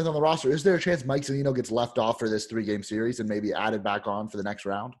Kevin Smith on the roster, is there a chance Mike Zunino gets left off for this 3-game series and maybe added back on for the next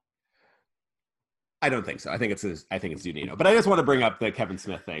round? I don't think so. I think it's Zunino. But I just want to bring up the Kevin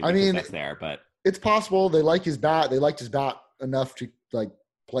Smith thing. I mean, that's there, but it's possible they like his bat. They liked his bat enough to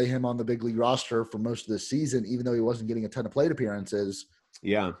play him on the big league roster for most of the season, even though he wasn't getting a ton of plate appearances.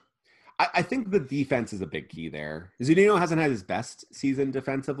 Yeah. I think the defense is a big key there. Zunino hasn't had his best season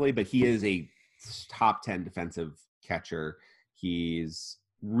defensively, but he is a top 10 defensive catcher. He's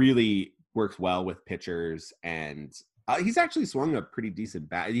really works well with pitchers, and he's actually swung a pretty decent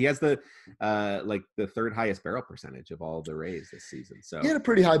bat. He has the third highest barrel percentage of all the Rays this season. So he had a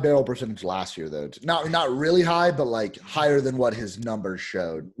pretty high barrel percentage last year, though. Not really high, but higher than what his numbers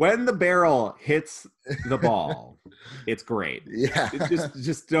showed. When the barrel hits the ball, it's great. Yeah,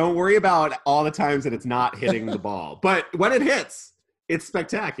 just don't worry about all the times that it's not hitting the ball. But when it hits, it's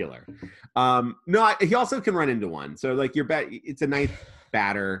spectacular. He also can run into one. So it's a ninth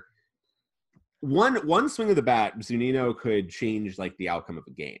batter. One swing of the bat, Zunino could change the outcome of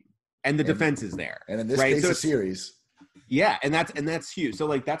a game, and the defense is there. And in this case, a series. Yeah, and that's huge.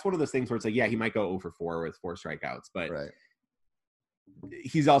 So that's one of those things where it's he might go 0-for-4 with 4 strikeouts, but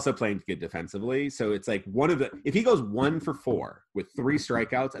he's also playing good defensively. So it's if he goes 1-for-4 with 3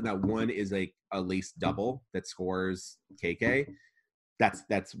 strikeouts, and that one is a lace double that scores KK.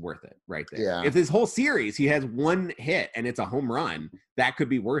 That's worth it right there. Yeah. If this whole series he has 1 hit and it's a home run, that could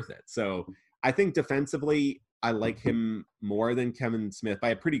be worth it. So I think defensively, I like him more than Kevin Smith by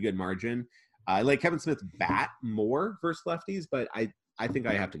a pretty good margin. I like Kevin Smith's bat more versus lefties, but I think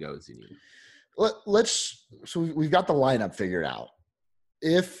I have to go with Zunino. So we've got the lineup figured out.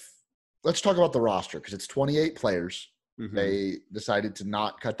 Let's talk about the roster because it's 28 players. Mm-hmm. They decided to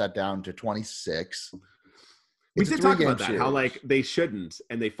not cut that down to 26. We did talk about that, series. How they shouldn't,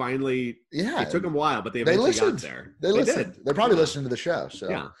 and they finally. Yeah, it took them a while, but they eventually got there. They listened. They're probably listening to the show. So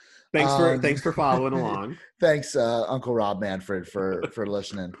yeah. Thanks for following along. Thanks, Uncle Rob Manfred, for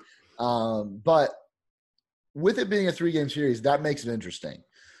listening. But with it being a 3-game series, that makes it interesting.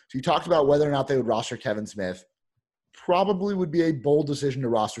 So you talked about whether or not they would roster Kevin Smith. Probably would be a bold decision to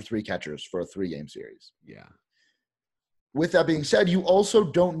roster 3 catchers for a 3-game series. Yeah. With that being said, you also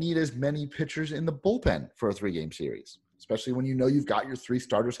don't need as many pitchers in the bullpen for a 3-game series, especially when you've got your 3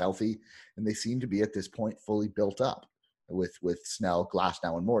 starters healthy, and they seem to be at this point fully built up. With Snell,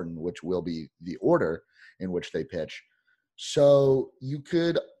 Glasnow, and Morton, which will be the order in which they pitch. So you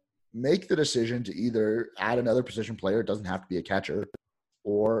could make the decision to either add another position player. It doesn't have to be a catcher,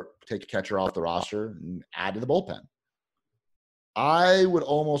 or take a catcher off the roster and add to the bullpen. I would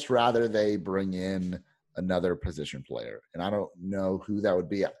almost rather they bring in another position player, and I don't know who that would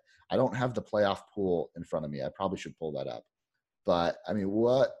be. I don't have the playoff pool in front of me. I probably should pull that up. But I mean,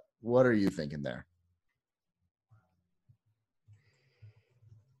 what are you thinking there?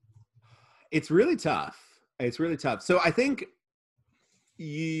 It's really tough. So I think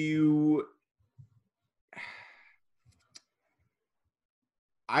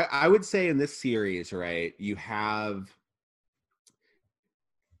I would say in this series, right, you'd have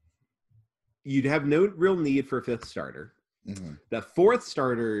no real need for a fifth starter. Mm-hmm. The fourth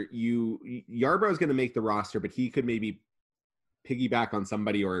starter, Yarbrough is going to make the roster, but he could maybe piggyback on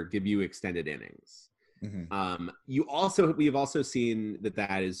somebody or give you extended innings. Mm-hmm. We've also seen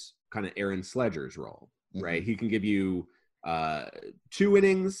that is kind of Aaron Sledger's role, right? Mm-hmm. He can give you 2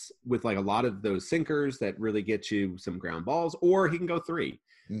 innings with like a lot of those sinkers that really get you some ground balls, or he can go 3.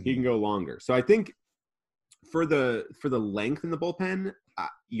 Mm-hmm. He can go longer. So I think for the length in the bullpen,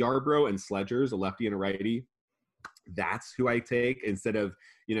 Yarbrough and Sledger's, a lefty and a righty, that's who I take instead of,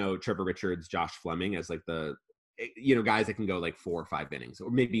 Trevor Richards, Josh Fleming as like the, guys that can go like 4 or 5 innings, or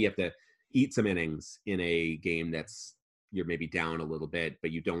maybe you have to eat some innings in a game you're maybe down a little bit,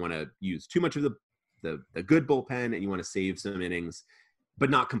 but you don't want to use too much of the good bullpen, and you want to save some innings, but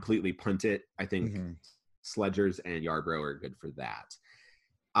not completely punt it. I think Mm-hmm. Sledgers and Yarbrough are good for that.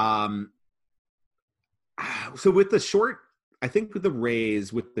 So with the short, I think with the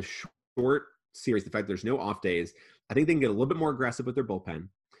Rays, with the short series, the fact there's no off days, I think they can get a little bit more aggressive with their bullpen.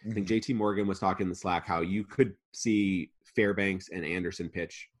 Mm-hmm. I think JT Morgan was talking in the Slack how you could see Fairbanks and Anderson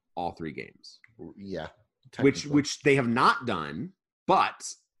pitch all 3 games. Yeah. Which they have not done, but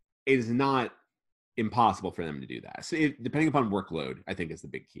it is not impossible for them to do that. So depending upon workload, I think is the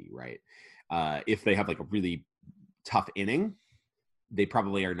big key, right? If they have like a really tough inning, they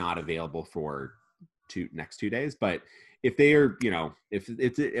probably are not available for next 2 days. But if they are,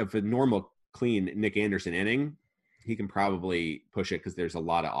 if a normal clean Nick Anderson inning, he can probably push it because there's a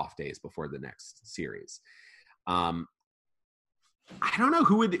lot of off days before the next series. I don't know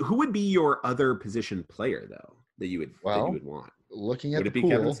who would be your other position player though that you would want. Looking at would the it be pool,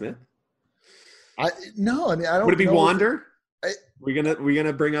 Kevin Smith? I don't. Would it be know Wander? We're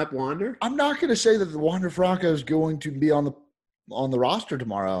gonna bring up Wander. I'm not going to say that the Wander Franco is going to be on the roster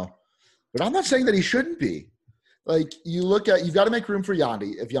tomorrow, but I'm not saying that he shouldn't be. Like, you've got to make room for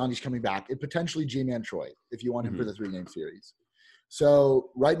Yandy if Yandy's coming back, and potentially G-Man Choi if you want him for the 3-game series.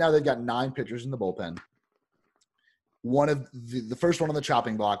 So right now they've got 9 pitchers in the bullpen. One of the first one on the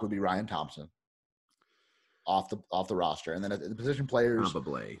chopping block would be Ryan Thompson off the roster, and then the position players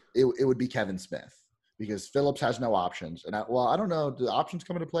probably it would be Kevin Smith, because Phillips has no options. And I don't know, do the options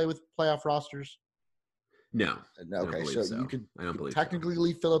come into play with playoff rosters? No. Okay, so you could technically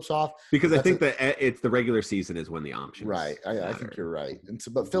leave Phillips off, because I think that it's the regular season is when the options. Right, I think you're right. And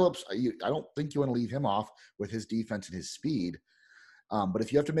so, but Phillips, I don't think you want to leave him off with his defense and his speed. But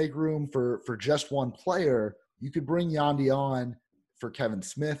if you have to make room for just one player, you could bring Yandy on for Kevin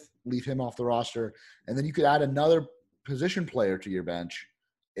Smith, leave him off the roster, and then you could add another position player to your bench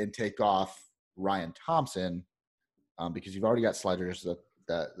and take off Ryan Thompson, because you've already got Sledgers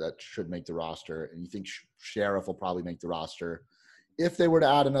that should make the roster, and you think Sheriff will probably make the roster. If they were to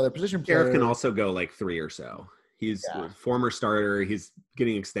add another position player, Sheriff can also go like 3 or so. He's a former starter. He's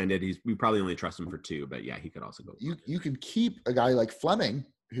getting extended. We probably only trust him for 2, but yeah, he could also go. You can keep a guy like Fleming,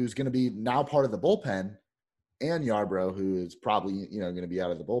 who's going to be now part of the bullpen, and Yarbrough, who is probably going to be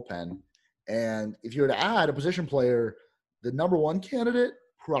out of the bullpen. And if you were to add a position player, the number 1 candidate,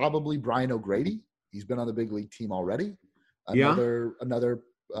 probably Brian O'Grady. He's been on the big league team already. Another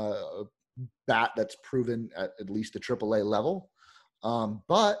bat that's proven at least the AAA level.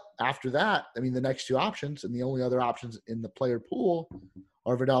 But after that, I mean, the next 2 options and the only other options in the player pool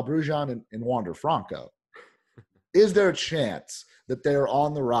are Vidal Brujan and Wander Franco. Is there a chance that they're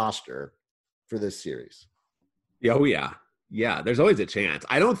on the roster for this series? Oh, yeah. Yeah, there's always a chance.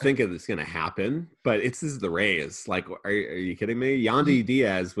 I don't think it's going to happen, but this is the Rays. Like, are you kidding me? Yandy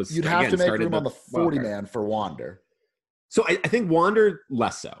Diaz was. You'd have to make room on the 40-man for Wander. So I think Wander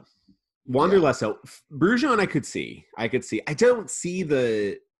less so. Less so. Brujan, I could see. I don't see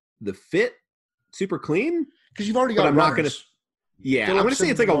the fit super clean because you've already got. I'm not going to. Yeah, Phillips, I'm going to say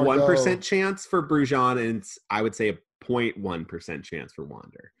it's like a 1% chance for Brujan, and I would say a 0.1% chance for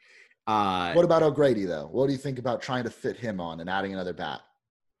Wander. What about O'Grady though? What do you think about trying to fit him on and adding another bat,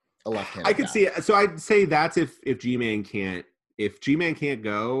 a left-handed? I could see it. So I'd say that's if G-Man can't. If G-Man can't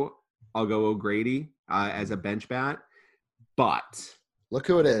go, I'll go O'Grady as a bench bat. But Look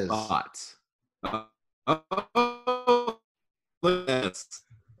who it is. Oh, look at this.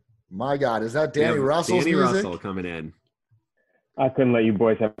 My God, is that Danny Russell's Danny music? Russell coming in. I couldn't let you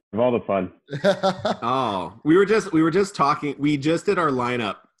boys have all the fun. Oh, we were just talking. We just did our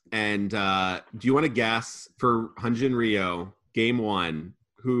lineup, and do you want to guess for Hyunjin Ryu game 1,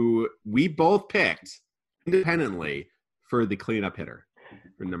 who we both picked independently for the cleanup hitter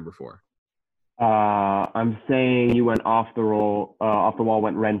for number 4? I'm saying you went off the wall,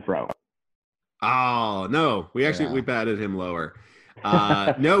 went Renfro. Oh no, we batted him lower.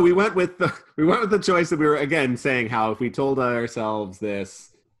 No, we went with the choice that we were again saying how if we told ourselves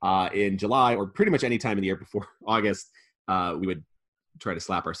this in July or pretty much any time in the year before August, we would try to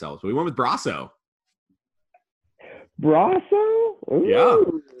slap ourselves. But we went with Brasso. Brasso? Ooh.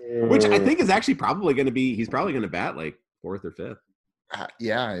 Yeah, which I think is actually probably going to be. He's probably going to bat like 4th or 5th.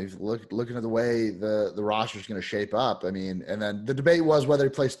 Yeah, looking at the way the roster is going to shape up. I mean, and then the debate was whether he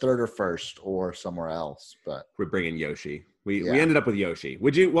plays 3rd or 1st or somewhere else. But we're bringing Yoshi. We ended up with Yoshi.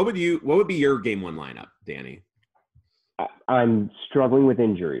 What would be your game 1 lineup, Danny? I'm struggling with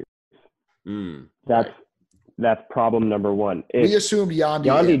injuries. That's problem number 1. We assumed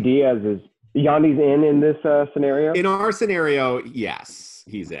Yandy Yandy's in this scenario. In our scenario, yes,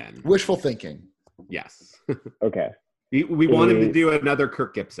 he's in. Wishful thinking. Yes. Okay. We wanted to do another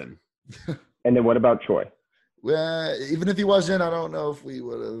Kirk Gibson. And then what about Choi? Well, even if he was in, I don't know if we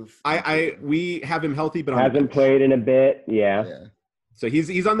would have. We have him healthy, but hasn't played in a bit. Yeah. So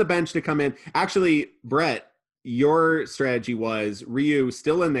he's on the bench to come in. Actually, Brett, your strategy was Ryu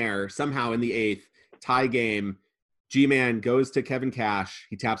still in there somehow in the 8th, tie game. G-Man goes to Kevin Cash.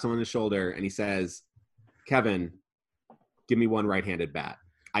 He taps him on the shoulder and he says, "Kevin, give me one right-handed bat.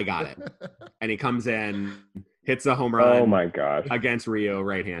 I got it." And he comes in, hits a home run. Oh my gosh! Against Rio,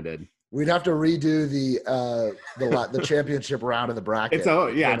 right-handed. We'd have to redo the championship round of the bracket.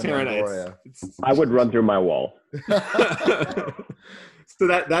 I would run through my wall. So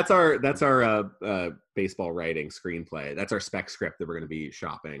that's our baseball writing screenplay. That's our spec script that we're going to be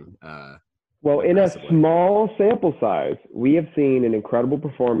shopping. Well, in a small sample size, we have seen an incredible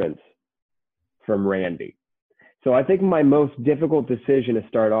performance from Randy. So I think my most difficult decision to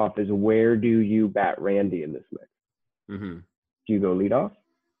start off is where do you bat Randy in this mix? Mm-hmm. Do you go leadoff?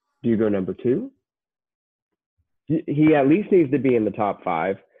 Do you go number 2? He at least needs to be in the top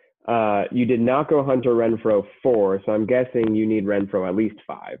 5. You did not go Hunter Renfroe 4, so I'm guessing you need Renfroe at least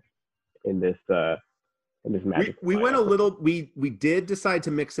 5 in this Magic. We went a little. We did decide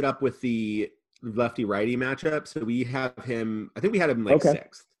to mix it up with the lefty righty matchup. So we have him. I think we had him like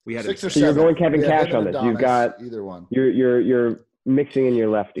 6th. We had 6 or 7. So you're going Kevin Cash on this. You've got either one. You're mixing in your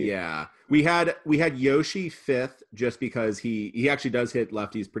lefty. Yeah, we had Yoshi 5th just because he actually does hit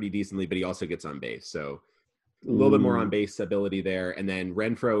lefties pretty decently, but he also gets on base. So a little bit more on base ability there. And then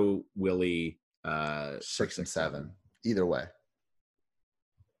Renfroe, Willie, 6 and 7. Either way.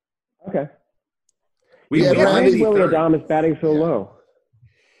 Okay. We had Randy Randy Willie Adames batting so low.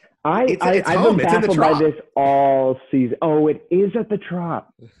 I've been baffled by this all season. Oh, it is at the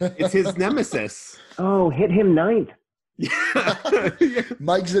Trop. It's his nemesis. Oh, hit him 9th. Yeah.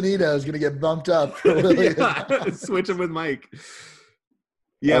 Mike Zunino is going to get bumped up. Switch him with Mike.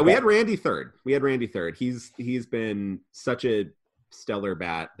 Yeah, okay. We had Randy 3rd. He's been such a stellar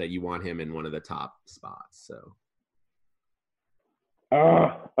bat that you want him in one of the top spots. So.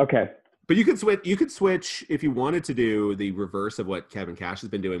 Okay. But you could switch if you wanted to do the reverse of what Kevin Cash has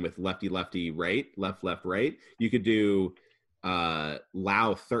been doing with lefty right, left right. You could do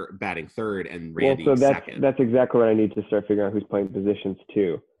Lau batting 3rd and Randy 2nd. That's exactly what I need to start figuring out who's playing positions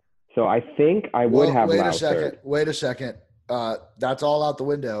too. So I think I would have Lau 3rd. Wait a second. That's all out the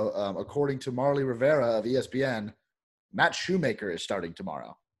window. According to Marley Rivera of ESPN, Matt Shoemaker is starting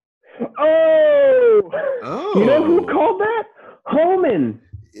tomorrow. Oh! You know who called that? Holman.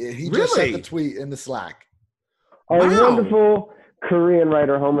 He just sent the tweet in the Slack. Our wonderful Korean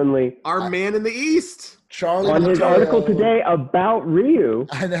writer, Holman Lee. Our man in the East. Charlie on Montoya, his article today about Ryu.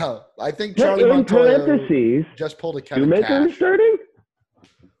 I know. I think Charlie Montoya just pulled a Kevin Cash. Starting?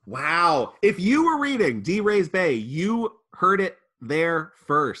 Wow. If you were reading D-Rays Bay, you heard it there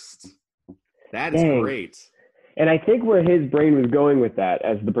first. That is great. And I think where his brain was going with that,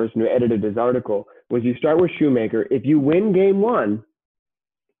 as the person who edited his article, was you start with Shoemaker. If you win game 1,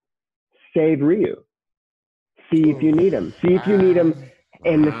 save Ryu. See if you need him. See if you need him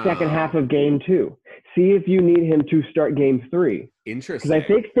in the second half of game 2. See if you need him to start game 3. Interesting. Because I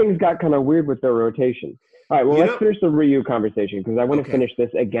think things got kind of weird with their rotation. All right, well, let's finish the Ryu conversation because I want to finish this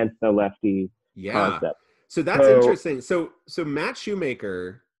against the lefty concept. So that's interesting. So Matt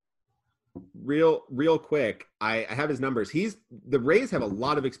Shoemaker real quick, I have his numbers. The Rays have a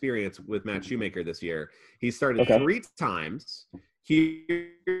lot of experience with Matt Shoemaker this year. He started 3 times. It's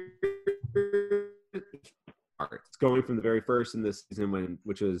going from the very first in this season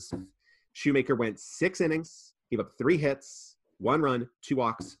which was Shoemaker went 6 innings, gave up 3 hits, 1 run, 2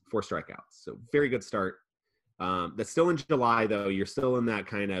 walks, 4 strikeouts. So very good start. That's still in July though. You're still in that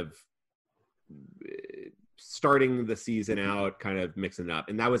kind of starting the season out, kind of mixing it up.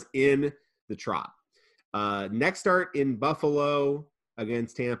 And that was in the Trop. Next start in Buffalo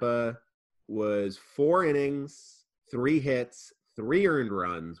against Tampa was 4 innings, 3 hits, 3 earned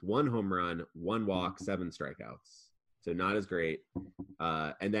runs, 1 home run, 1 walk, 7 strikeouts. So not as great.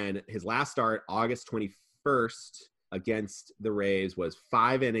 And then his last start, August 21st against the Rays, was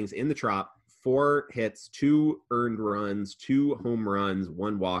 5 innings in the Trop, 4 hits, 2 earned runs, 2 home runs,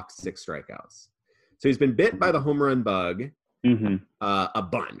 1 walk, 6 strikeouts. So he's been bit by the home run bug a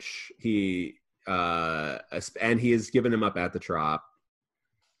bunch. And he has given him up at the Trop.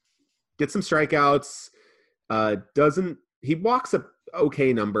 Gets some strikeouts. He walks a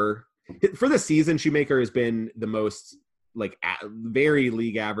okay number for the season. Shoemaker has been the most very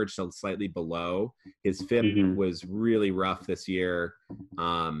league average, so slightly below. His FIP was really rough this year.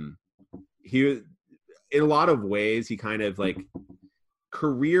 He, in a lot of ways, he kind of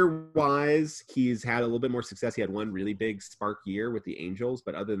career-wise, he's had a little bit more success. He had one really big spark year with the Angels,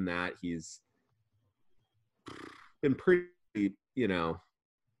 but other than that, he's been pretty,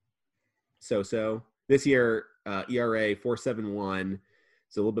 so-so. This year, ERA 4.71,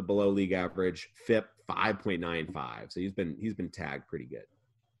 it's a little bit below league average. FIP 5.95, so he's been tagged pretty good.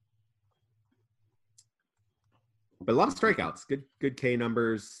 But a lot of strikeouts, good K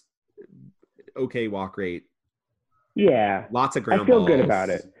numbers, okay walk rate. Yeah, lots of ground I feel balls. Good about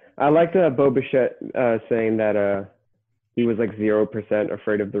it. I liked Bo Bichette saying that he was 0%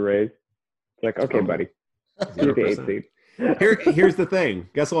 afraid of the Rays. It's okay, buddy. You're the 8th seed. Here's the thing.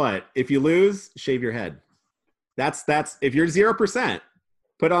 Guess what? If you lose, shave your head. That's if you're 0%,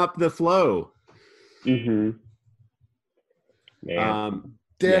 put up the flow. Man.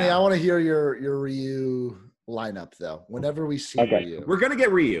 Danny, I want to hear your Ryu lineup though. Whenever we see Ryu, we're gonna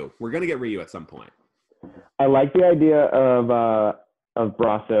get Ryu. We're gonna get Ryu at some point. I like the idea of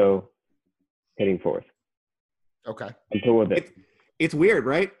Brasso hitting 4th. Okay. I'm cool with it. It's weird,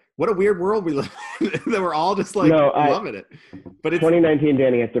 right? What a weird world we live in. That we're all just loving it. But it's 2019.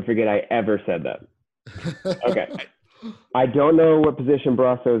 Danny has to forget I ever said that. Okay. I don't know what position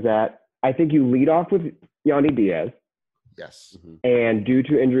Brasso's at. I think you lead off with Yandy Diaz. Yes. And due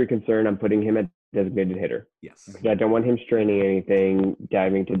to injury concern, I'm putting him at designated hitter. Yes. Because I don't want him straining anything,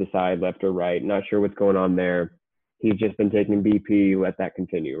 diving to the side, left or right. Not sure what's going on there. He's just been taking BP. Let that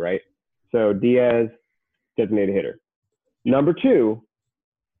continue, right? So Diaz, designated hitter. Number 2,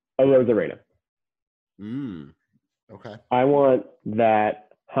 Arozarena. Okay. I want that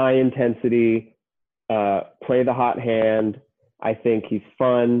high intensity, play the hot hand. I think he's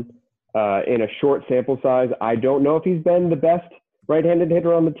fun in a short sample size. I don't know if he's been the best right-handed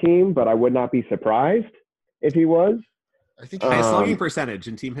hitter on the team, but I would not be surprised if he was. I think highest slugging percentage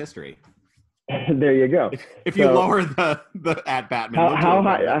in team history. There you go. If you lower the at Batman, how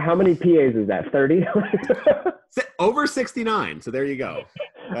high? How many PAs is that? 30? Over 69. So there you go.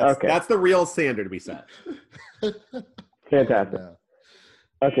 That's the real standard to be set. Fantastic.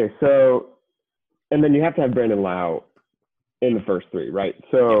 Okay, so and then you have to have Brandon Lau in the first 3, right?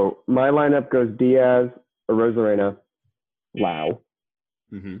 So my lineup goes Diaz, Arozarena, Lau.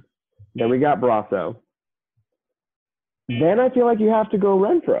 Then we got Brasso. Then I feel like you have to go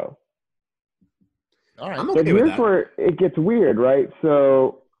Renfroe. All right. I'm okay with that. Here's where it gets weird, right?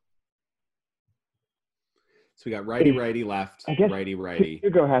 So we got righty, left, I guess righty.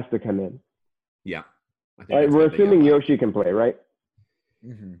 Hugo has to come in. Yeah. All right, we're assuming Yoshi can play, right?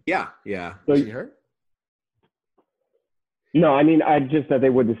 Yeah. So, is he hurt? No, I mean, I just thought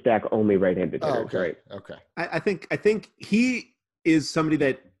they wouldn't stack only right-handed hitters, okay. right? Okay. I think he is somebody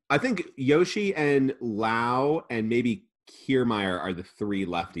that I think Yoshi and Lau and maybe Kiermaier are the 3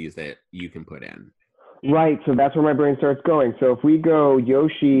 lefties that you can put in. Right, so that's where my brain starts going. So if we go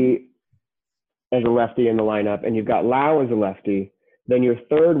Yoshi as a lefty in the lineup and you've got Lau as a lefty, then your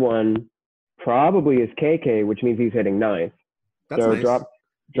third one probably is KK, which means he's hitting 9th. That's so nice. drop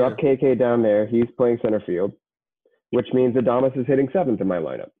KK down there. He's playing center field, which means Adames is hitting 7th in my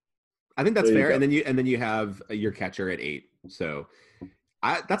lineup. I think that's fair. And then you have your catcher at 8. So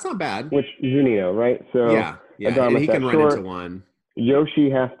that's not bad. Which Zunino, right? So yeah. Adames And he can run short. into one. Yoshi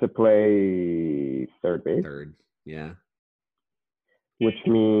has to play third base. Third, yeah. Which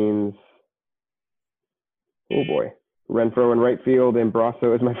means, oh boy, Renfroe in right field, and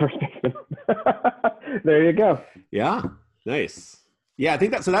Brasso is my first baseman. There you go. Yeah, nice. Yeah, I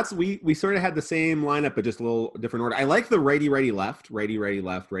think that's we sort of had the same lineup, but just a little different order. I like the righty left.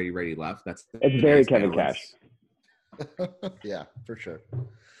 It's very Kevin Cash. Yeah, for sure.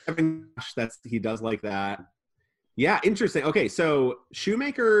 Kevin Cash, he does like that. Yeah, interesting. Okay, so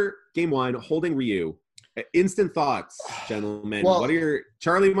Shoemaker game 1 holding Ryu. Instant thoughts, gentlemen. Well, what are your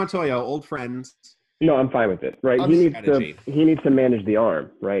Charlie Montoya, old friends? No, I'm fine with it. Right, he needs to manage the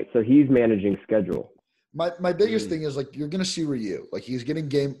arm. Right, so he's managing schedule. My biggest thing is, like, you're going to see Ryu. Like, he's going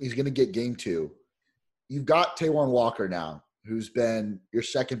to get game 2. You've got Taijuan Walker now, who's been your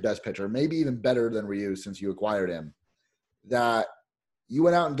second best pitcher, maybe even better than Ryu since you acquired him, that you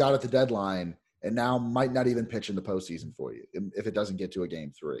went out and got at the deadline and now might not even pitch in the postseason for you if it doesn't get to a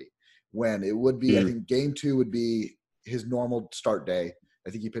game 3. When it would be, I think game 2 would be his normal start day. I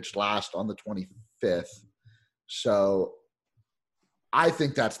think he pitched last on the 25th. So I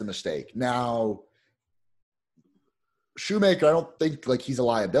think that's the mistake. Now, Shoemaker, I don't think like he's a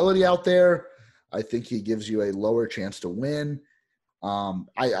liability out there. I think he gives you a lower chance to win.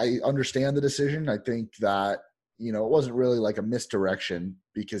 I understand the decision. I think that, it wasn't really like a misdirection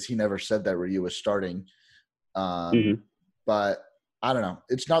because he never said that Ryu was starting. But I don't know.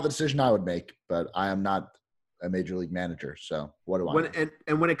 It's not the decision I would make, but I am not a major league manager. So what do I know?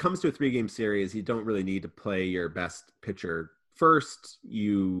 And when it comes to a 3-game series, you don't really need to play your best pitcher first.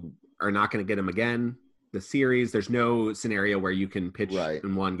 You are not going to get him again. The series, there's no scenario where you can pitch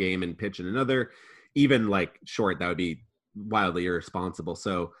in one game and pitch in another. Even like short, that would be wildly irresponsible.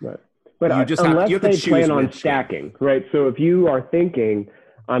 So, but you just unless you have to they choose plan on stacking, right? So if you are thinking,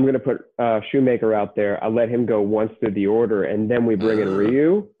 I'm going to put Shoemaker out there, I'll let him go once through the order, and then we bring in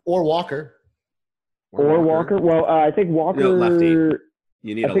Ryu or Walker. Or Walker. Well, I think Walker. Lefty.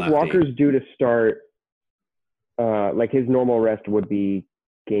 You need. I think Walker's due to start. Like his normal rest would be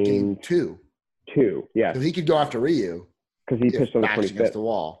game 2. 2, yeah. So he could go after Ryu because he pitched on the 25th. Against the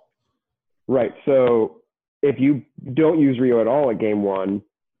wall. Right. So if you don't use Ryu at all at game 1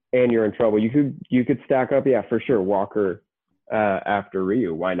 and you're in trouble, you could stack up, yeah, for sure, Walker after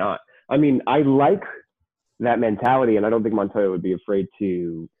Ryu. Why not? I mean, I like that mentality, and I don't think Montoya would be afraid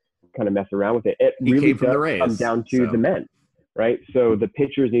to kind of mess around with it. It he really came from does the Rays, come down to the men, right? So the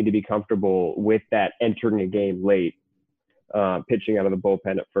pitchers need to be comfortable with that entering a game late. Pitching out of the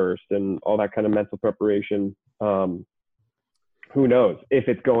bullpen at first and all that kind of mental preparation. Who knows if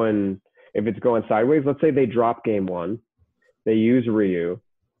it's going sideways? Let's say they drop game 1, they use Ryu,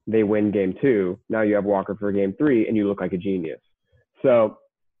 they win game 2. Now you have Walker for game 3 and you look like a genius. So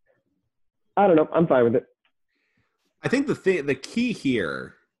I don't know. I'm fine with it. I think the key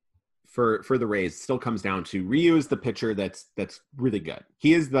here for the Rays still comes down to Ryu is the pitcher that's really good.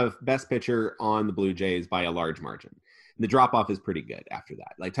 He is the best pitcher on the Blue Jays by a large margin. The drop-off is pretty good after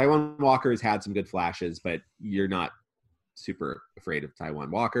that. Like, Taijuan Walker has had some good flashes, but you're not super afraid of Taijuan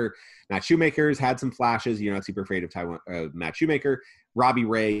Walker. Matt Shoemaker's had some flashes. You're not super afraid of Matt Shoemaker. Robbie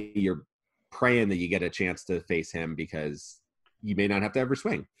Ray, you're praying that you get a chance to face him because you may not have to ever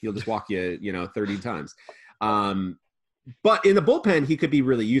swing. He'll just walk you, 30 times. But in the bullpen, he could be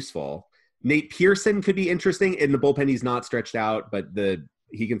really useful. Nate Pearson could be interesting. In the bullpen, he's not stretched out, but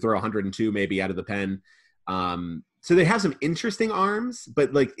he can throw 102 maybe out of the pen. So they have some interesting arms,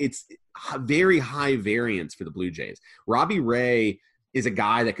 but like it's very high variance for the Blue Jays. Robbie Ray is a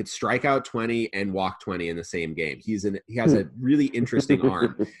guy that could strike out 20 and walk 20 in the same game. He has a really interesting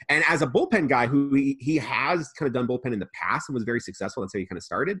arm. And as a bullpen guy who he has kind of done bullpen in the past and was very successful, that's how he kind of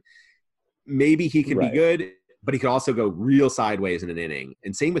started. Maybe he can be good, but he could also go real sideways in an inning.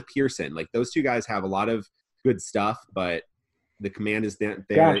 And same with Pearson. Like those two guys have a lot of good stuff, but the command is there.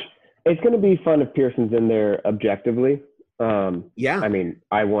 Gosh. It's going to be fun if Pearson's in there objectively. Yeah. I mean,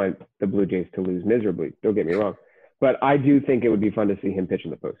 I want the Blue Jays to lose miserably. Don't get me wrong. But I do think it would be fun to see him pitch in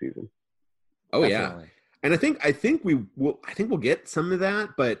the postseason. Oh, definitely. Yeah. And I think we'll get some of that,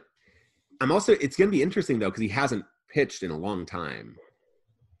 but it's going to be interesting though, because he hasn't pitched in a long time.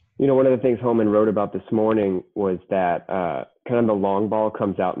 One of the things Homan wrote about this morning was that kind of the long ball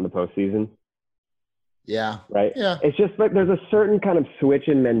comes out in the postseason. Yeah. Right. Yeah. It's just like there's a certain kind of switch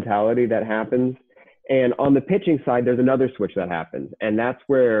in mentality that happens. And on the pitching side, there's another switch that happens. And that's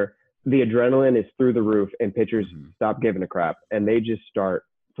where the adrenaline is through the roof and pitchers stop giving a crap. And they just start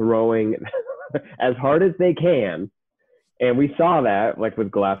throwing as hard as they can. And we saw that like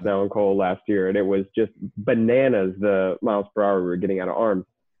with Glasnow and Cole last year. And it was just bananas, the miles per hour we were getting out of arms.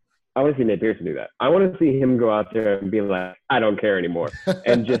 I want to see Nate Pearson do that. I want to see him go out there and be like, I don't care anymore.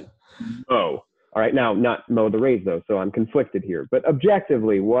 And just mow. All right, now not mow the Rays though, so I'm conflicted here. But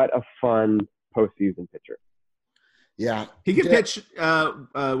objectively, what a fun postseason pitcher. Yeah. He could pitch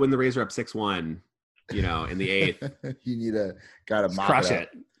when the Rays are up 6-1, in the 8th. You need a guy to Just mop crush it up.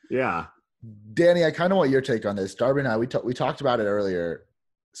 it. Yeah. Danny, I kind of want your take on this. Darby and I, we talked about it earlier.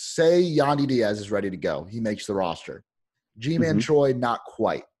 Say Yandy Diaz is ready to go. He makes the roster. G-Man Choi, not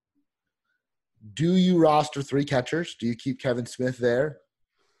quite. Do you roster 3 catchers? Do you keep Kevin Smith there?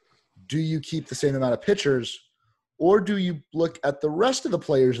 Do you keep the same amount of pitchers? Or do you look at the rest of the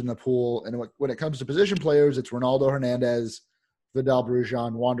players in the pool? And when it comes to position players, it's Ronaldo Hernandez, Vidal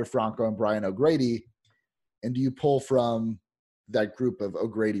Brujan, Wander Franco, and Brian O'Grady. And do you pull from that group of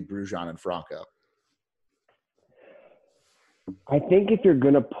O'Grady, Brujan, and Franco? I think if you're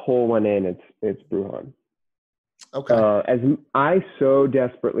going to pull one in, it's Brujan. Okay. As I so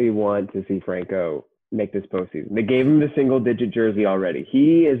desperately want to see Franco make this postseason. They gave him the single-digit jersey already.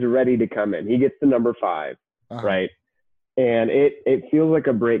 He is ready to come in. He gets the number 5, right? And it feels like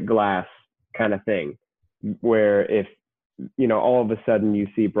a break glass kind of thing, where if all of a sudden you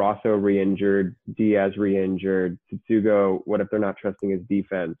see Brasso re-injured, Diaz re-injured, Tsutsugo, what if they're not trusting his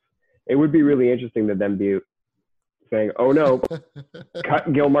defense? It would be really interesting to them be saying, oh no,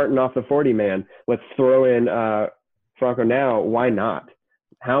 cut Gil Martin off the 40 man. Let's throw in Franco now. Why not?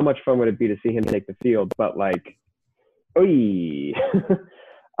 How much fun would it be to see him take the field? But I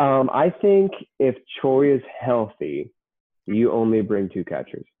think if Choi is healthy, you only bring 2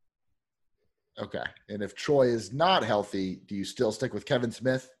 catchers. Okay. And if Choi is not healthy, do you still stick with Kevin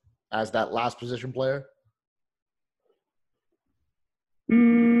Smith as that last position player?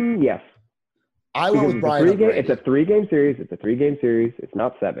 Yes. I went with Brian O'Grady. It's a 3-game series. It's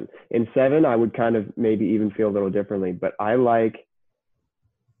not 7. In 7, I would kind of maybe even feel a little differently. But I like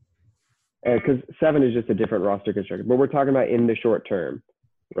 – because 7 is just a different roster construction. But we're talking about in the short term,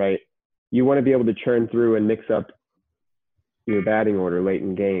 right? You want to be able to churn through and mix up your batting order late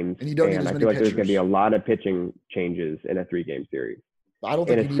in games. And you don't need as I many feel like pitchers. there's going to be a lot of pitching changes in a 3-game series. I don't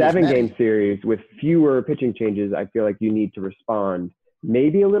think in you a need as many. 7-game series with fewer pitching changes, I feel like you need to respond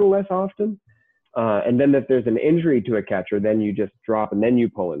maybe a little less often. And then if there's an injury to a catcher, then you just drop and then you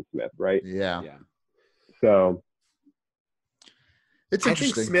pull in Smith, right? Yeah. So it's I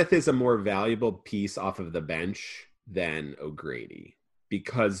interesting. think Smith is a more valuable piece off of the bench than O'Grady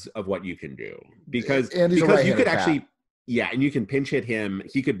because of what you can do. Because and he's a you right-handed could bat. actually, and you can pinch hit him.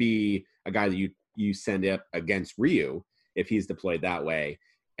 He could be a guy that you send up against Ryu if he's deployed that way.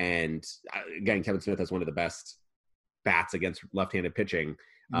 And again, Kevin Smith has one of the best bats against left-handed pitching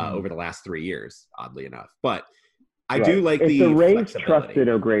over the last 3 years, oddly enough. But I do like if the Rays flexibility. trusted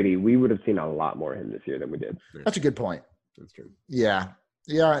O'Grady, we would have seen a lot more of him this year than we did. That's a good point. That's true. Yeah,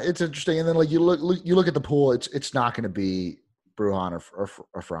 it's interesting. And then you look at the pool. It's not going to be Brujan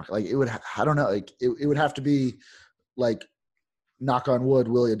or Franco. It would I don't know. It would have to be knock on wood,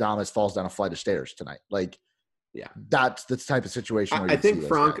 Willy Adames falls down a flight of stairs tonight. That's the type of situation. Where I think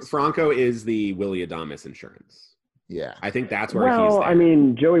Franco is the Willy Adames insurance. Yeah, I think that's where he's there. I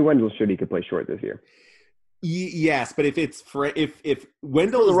mean, Joey Wendell he could play short this year. Yes, but if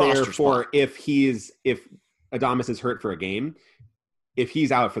Wendell is there for if Adames is hurt for a game, if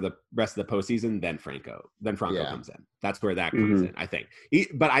he's out for the rest of the postseason, then Franco comes in. That's where that comes in, I think.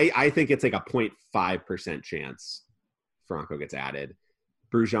 But I think it's like a 0.5% chance Franco gets added.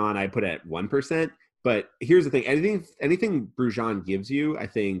 Brujan, I put at 1%. But here's the thing: anything Brujan gives you, I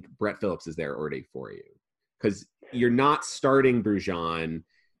think Brett Phillips is there already for you, because you're not starting Brujan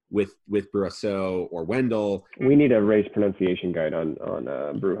with Brosseau or Wendell. We need a race pronunciation guide on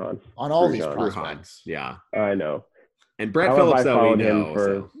Brujan. On all Brujan. these prospects. Yeah. I know. And Brett Phillips, though, we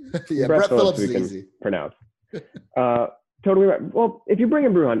know. Yeah, Brett Phillips is can easy. Pronounce. Totally right. Well, if you bring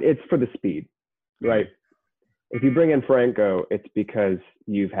in Brujan, it's for the speed, right? If you bring in Franco, it's because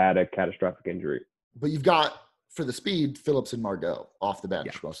you've had a catastrophic injury. But you've got, for the speed, Phillips and Margot off the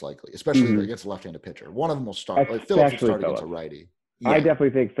bench, most likely, especially against a left-handed pitcher. One of them will start. Phillips will start against a righty. Yeah. I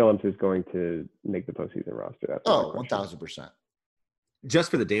definitely think Phillips is going to make the postseason roster. That's 1,000%.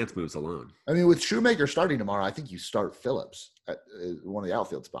 Just for the dance moves alone. I mean, with Shoemaker starting tomorrow, I think you start Phillips at one of the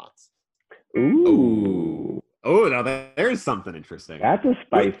outfield spots. Ooh. Oh, now there's something interesting. That's a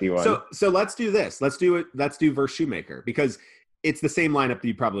spicy one. So let's do this. Let's do versus Shoemaker, because it's the same lineup that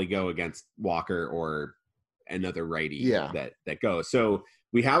you probably go against Walker or another righty that goes. So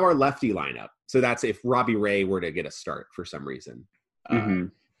we have our lefty lineup. So that's if Robbie Ray were to get a start for some reason.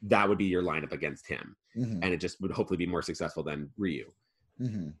 That would be your lineup against him. And it just would hopefully be more successful than Ryu.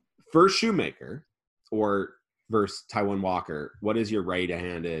 First Shoemaker or versus Taijuan Walker, what is your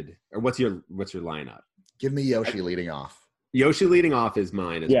right-handed, or what's your lineup? Give me Yoshi leading off. Yoshi leading off is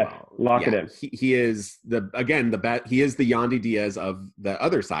mine as well. Lock it in. He is he is the Yandy Diaz of the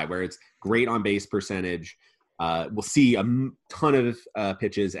other side, where it's great on base percentage, we'll see a ton of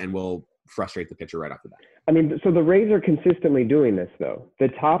pitches and will frustrate the pitcher right off the bat. I mean, so the Rays are consistently doing this, though. The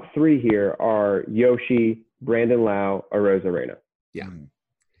top three here are Yoshi, Brandon Lau, Arozarena. Yeah.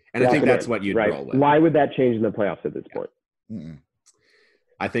 And I think that's what you'd roll with. Why would that change in the playoffs at this point? Mm-mm.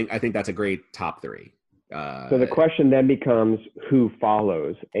 I think that's a great top three. So the question then becomes who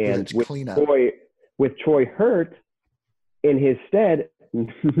follows. And with Troy hurt, in his stead,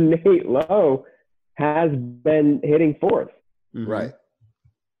 Nate Lowe has been hitting fourth. Right.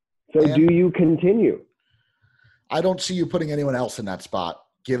 So do you continue? I don't see you putting anyone else in that spot,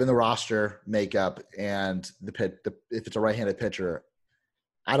 given the roster makeup and if it's a right-handed pitcher.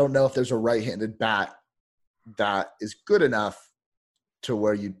 I don't know if there's a right-handed bat that is good enough to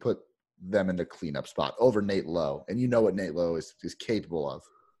where you'd put them in the cleanup spot over Nate Lowe. And you know what Nate Lowe is capable of.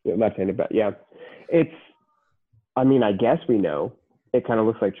 Yeah, left-handed bat, yeah. I guess we know. It kind of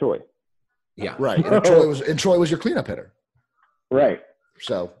looks like Troy. Yeah. Right. And Troy was your cleanup hitter. Right.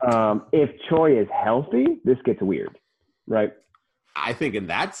 So if Troy is healthy, this gets weird, right? I think in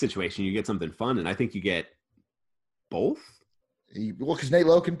that situation you get something fun, and I think you get both. Well, because Nate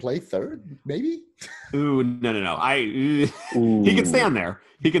Lowe can play third, maybe. Ooh, no. He can stand there.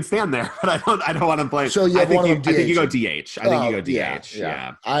 But I don't want to play. So I think you go DH. I think you go DH.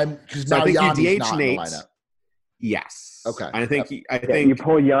 Yeah. I think you DH Nate. Yes. Okay. I think you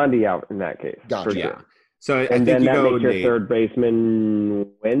pull Yandy out in that case. Gotcha. Yeah. So I think you go makes your Nate. third baseman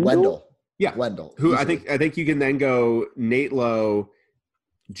Wendell. Yeah, Wendell. Who easily. I think you can then go Nate Lowe,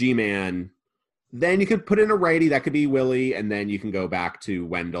 G-Man. Then you could put in a righty. That could be Willie, and then you can go back to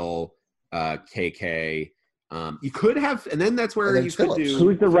Wendell, KK. You could have, and then that's where you Phillips. could do.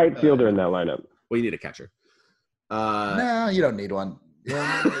 Who's the right fielder in that lineup? Well, you need a catcher. No, you don't need one.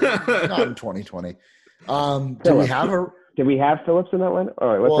 Not in 2020. Do we have Phillips in that lineup? All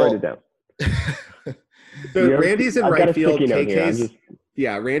right, let's write it down. So Randy's in right field. KK's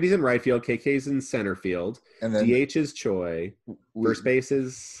Randy's in right field. KK's in center field. And then DH is Choi. First base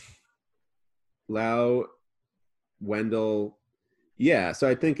is Lau, Wendell. Yeah, so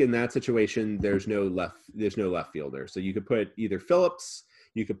I think in that situation there's no left fielder. So you could put either Phillips,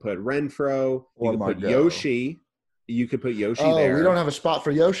 you could put Renfroe, you could put Yoshi. You could put Yoshi there. We don't have a spot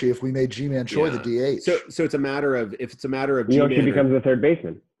for Yoshi if we made G-Man Choi the DH. So it's a matter of Yoshi becomes the third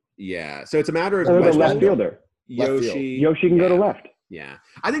baseman. Yeah. So it's a matter of the left fielder. Yoshi can go to left. Yeah.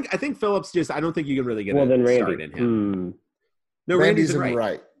 I think Phillips I don't think you can really get then start Randy. in him. No, Randy's in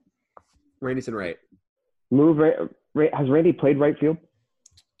right. Randy's in right. Has Randy played right field?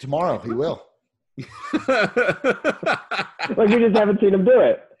 Tomorrow he will. Like you just haven't seen him do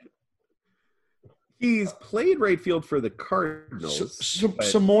it. He's played right field for the Cardinals.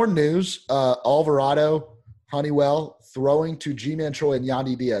 Some more news. Alvarado, Honeywell throwing to G-Man Choi and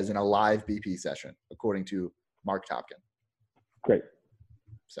Yandy Diaz in a live BP session, according to Mark Topkin. Great.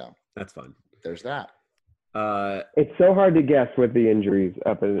 So that's fun. There's that. It's so hard to guess with the injuries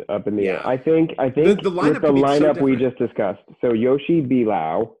up in the air. I think the lineup we just discussed. So Yoshi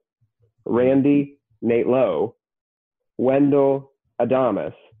Bilau, Randy, Nate Lowe, Wendell,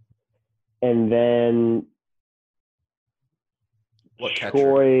 Adames, and then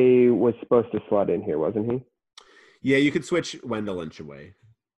Choi was supposed to slot in here, wasn't he? Yeah, you could switch Wendell and Choi.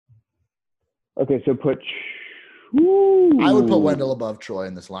 Okay, so put. I would put Wendell above Troy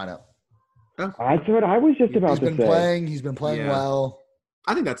in this lineup. Oh. That's what I was just about to say. He's been playing well.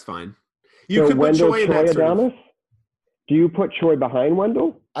 I think that's fine. You so could Wendell, put Choi in that Adames? Do you put Choi behind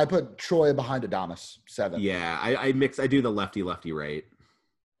Wendell? I put Troy behind Adames, 7. Yeah, I do the lefty right.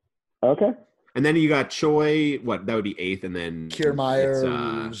 Okay. And then you got Choi. What that would be 8th, and then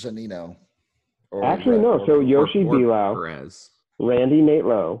Kiermaier, Zanino. Actually, no. So Yoshi Bilau, Perez, Randy, Nate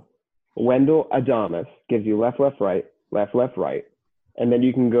Lowe, Wendell, Adames gives you left, right, right, and then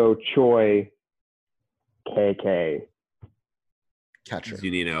you can go Choi, KK, catcher,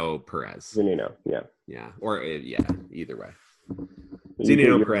 Zunino, Perez. Zunino, yeah. Yeah, or either way.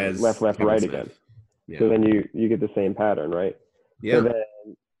 Zunino, Perez, left, right again. Yeah. So then you get the same pattern, right? Yeah. So then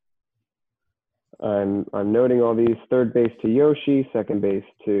I'm noting all these: third base to Yoshi, second base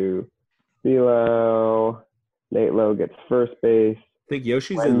to Bilau, Nate Lowe gets first base. I think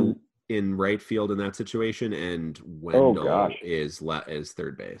Yoshi's in right field in that situation, and Wendell is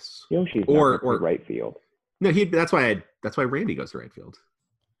third base. Yoshi's or right field. No, that's why Randy goes to right field.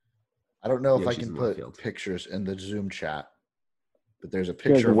 I don't know if I can put pictures in the Zoom chat, but there's a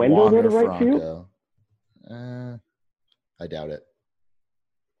picture of Wendell go to right Franco. I doubt it.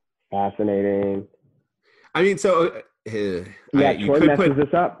 Fascinating. I mean, so Troy messes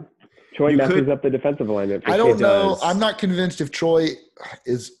this up. Troy messes up the defensive alignment. I don't know. I'm not convinced if Troy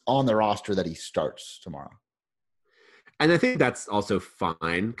is on the roster that he starts tomorrow. And I think that's also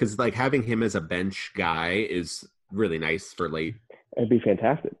fine because like having him as a bench guy is really nice for late. It'd be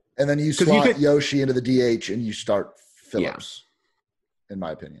fantastic. And then you 'Cause you slot could- Yoshi into the DH and you start Phillips, in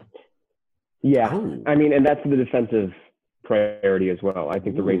my opinion. Yeah, Oh. I mean, and that's the defensive priority as well. I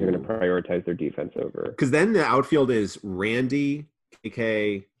think the Rays are going Ooh. to prioritize their defense over. Because then the outfield is Randy,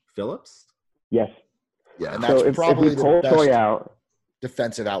 KK, Phillips. Yes. Yeah, and So that's if probably we the pull best Choi out,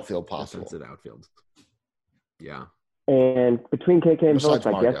 defensive outfield possible. Defensive outfield. Yeah. and between KK and Besides Phillips,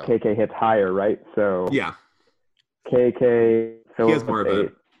 I guess Margot. KK hits higher, right? So Yeah. KK, Phillips, He has more of a.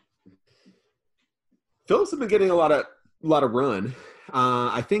 8. Phillips has been getting a lot of run.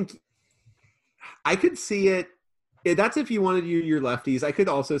 I think I could see it. That's if you wanted your lefties. I could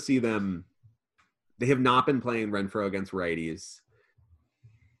also see them. They have not been playing Renfroe against righties,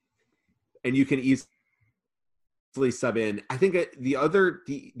 and you can easily sub in. I think the other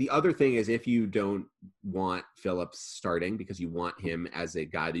thing is if you don't want Phillips starting because you want him as a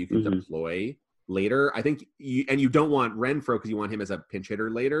guy that you can deploy later. I think you don't want Renfroe because you want him as a pinch hitter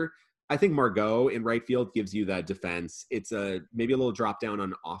later. I think Margot in right field gives you that defense. It's maybe a little drop down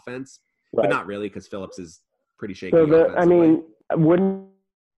on offense, Right. but not really because Phillips is pretty shaky. So offensively. wouldn't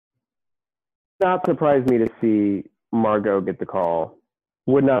not surprise me to see Margot get the call.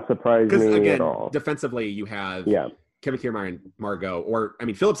 Would not surprise because me again, at all. defensively you have Yeah. Kevin Kiermaier and Margot, or I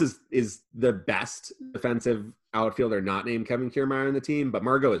mean Phillips is the best defensive outfielder not named Kevin Kiermaier on the team, but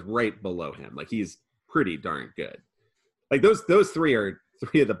Margot is right below him. Like he's pretty darn good. Like those three are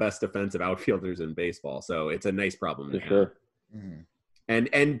three of the best defensive outfielders in baseball. So it's a nice problem to For have. sure. Mhm.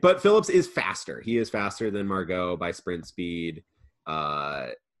 But Phillips is faster. He is faster than Margot by sprint speed.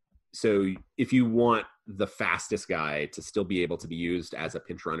 So if you want the fastest guy to still be able to be used as a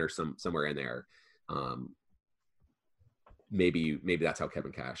pinch runner somewhere in there, maybe that's how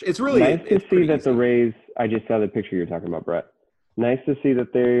Kevin Cash. It's really nice to it's see pretty that the easy. Rays. I just saw the picture you're talking about, Brett. Nice to see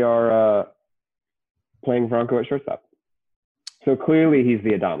that they are playing Franco at shortstop. So clearly he's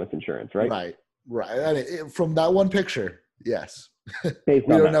the Adames insurance, right? Right. I mean, from that one picture, yes. Based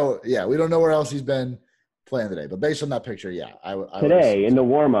We on don't that. know. Yeah, we don't know where else he's been playing today, but based on that picture, yeah, I would Today assume in the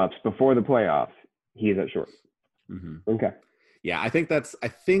warm-ups before the playoffs, he's at short. Mhm. Okay. Yeah, I think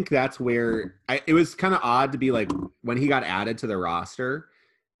that's where it was kind of odd to be like when he got added to the roster.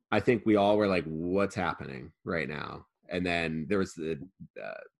 I think we all were like, "What's happening right now?" And then there was the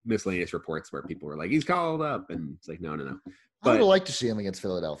miscellaneous reports where people were like, "He's called up," and it's like, no. I would But have liked to see him against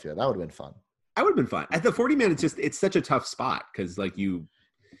Philadelphia. That would have been fun. I would have been fun at the 40-man. It's such a tough spot because like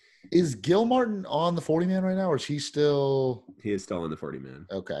Is Gil Martin on the 40-man right now, or is he still he is still in the 40-man.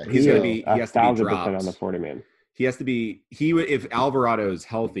 okay? He's He gonna is be. He has to be 1,000% dropped on the 40-man. He has to be. If Alvarado's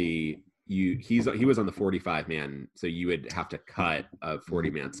healthy, he was on the 45-man, so you would have to cut a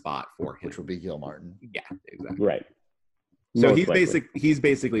 40-man spot for him. Which would be Gil Martin. Yeah, exactly. Right. So Most he's likely.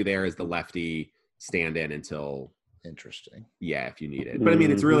 basically there as the lefty stand-in until Interesting. if you need it. But I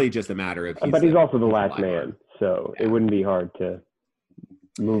mean, it's really just a matter of. But he's also the last live man, arm. so Yeah. it wouldn't be hard to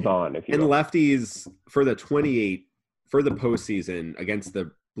move on if you And will. lefties for the postseason against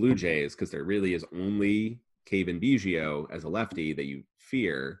the Blue Jays, because there really is only Cavan Biggio as a lefty that you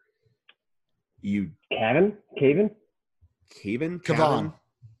fear. Cavan? Cavan? Kavan.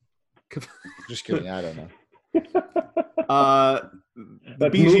 Just kidding. I don't know.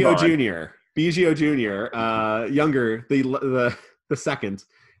 Let's Biggio move on. Jr., younger, the second.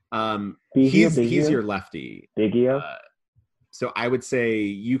 Biggio? He's your lefty. Biggio? So I would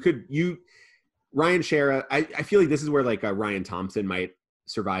say Ryan Shara. I feel like this is where like a Ryan Thompson might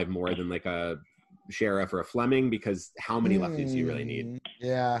survive more than like a Sheriff or a Fleming, because how many lefties do you really need?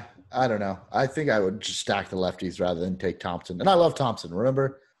 Yeah, I don't know. I think I would just stack the lefties rather than take Thompson. And I love Thompson.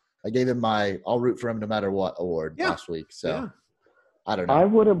 Remember, I gave him my "I'll root for him no matter what" award last week. So Yeah. I don't know. I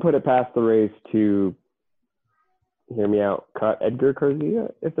wouldn't put it past the Rays to, hear me out, cut Edgar Garcia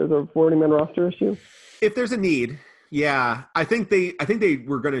if there's a 40-man roster issue. If there's a need, yeah, I think they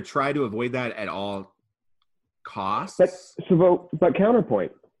were going to try to avoid that at all costs. But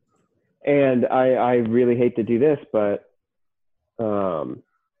counterpoint, and I really hate to do this, but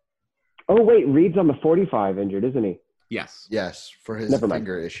Reed's on the 45 injured, isn't he? Yes. Yes, for his Never mind.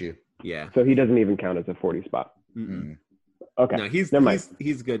 finger issue. Yeah. So he doesn't even count as a 40 spot. Mm-mm. Okay. No, he's Never mind.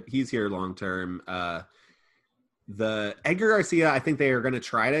 he's good. He's here long term. The Edgar Garcia, I think they are going to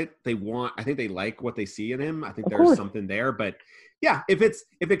try it. I think they like what they see in him. I think Of there's course. something there. But yeah, if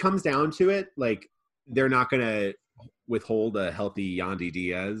it comes down to it, like they're not going to withhold a healthy Yandy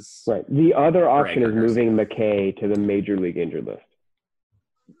Diaz. Right. The other option is Edgar Garcia. moving McKay to the major league injured list.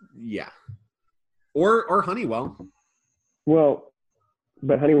 Yeah. Or Honeywell. Well,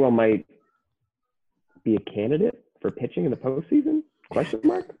 but Honeywell might be a candidate for pitching in the postseason? Question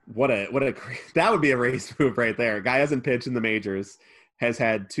mark. That would be a race move right there. Guy hasn't pitched in the majors, has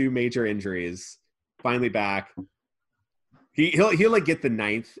had 2 major injuries, finally back. He'll like get the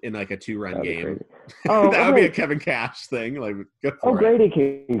 9th in like a 2-run game. Oh, that would be a Kevin Cash thing. Like, go for O'Grady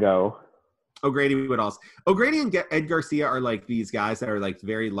can go. O'Grady would also. O'Grady and Ed Garcia are like these guys that are like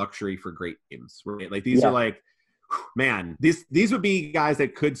very luxury for great games, right? Like these are like, man, these would be guys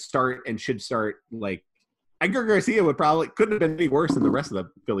that could start and should start. Like Edgar Garcia couldn't have been any worse than the rest of the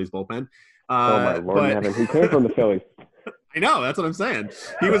Phillies bullpen. Oh my Lord in heaven, he came from the Phillies. I know, that's what I'm saying.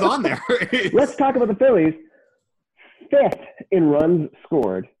 He was on there. Let's talk about the Phillies. 5th in runs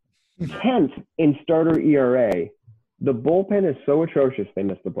scored, 10th in starter ERA. The bullpen is so atrocious they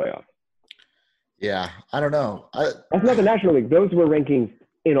missed the playoffs. Yeah, I don't know. That's not the National League. Those were rankings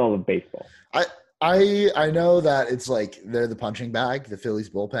in all of baseball. I know that it's like they're the punching bag, the Phillies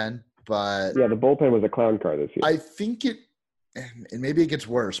bullpen, but yeah, the bullpen was a clown car this year. I think and maybe it gets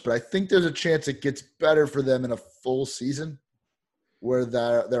worse, but I think there's a chance it gets better for them in a full season where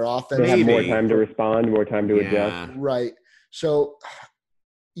their offense. They have more time to respond, more time to adjust. Right. So,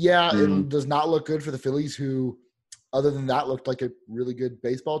 yeah, it does not look good for the Phillies, who, other than that, looked like a really good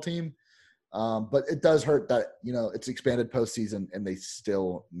baseball team. But it does hurt that, it's expanded postseason and they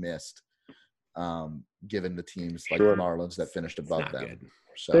still missed, given the teams like the Marlins that finished above them. Good.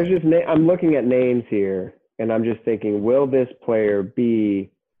 So there's just I'm looking at names here, and I'm just thinking, will this player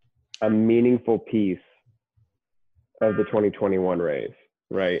be a meaningful piece of the 2021 Rays,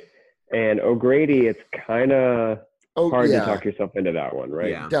 right? And O'Grady, it's kind of hard to talk yourself into that one,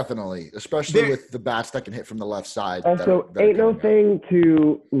 right? Yeah. Definitely, especially with the bats that can hit from the left side. Also, ain't no thing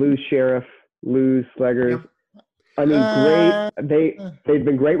to lose Sheriff, lose Sleggers. Yep. I mean, they've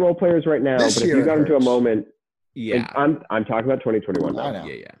been great role players right now, but if you got into a moment, I'm talking about 2021 now. I know.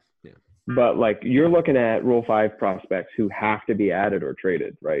 Yeah. But like you're looking at Rule 5 prospects who have to be added or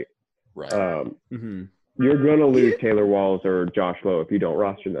traded, right? Right. You're going to lose Taylor Walls or Josh Lowe if you don't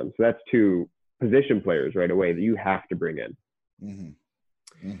roster them. So that's 2 position players right away that you have to bring in.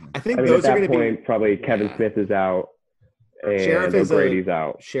 I think at those that are going to point, probably Kevin Smith is out and O'Grady's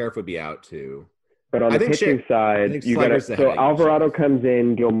out. Sheriff would be out too. But on the pitching side, you got so Alvarado comes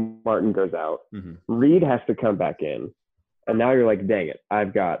in, Gil Martin goes out. Reed has to come back in. And now you're like, dang it,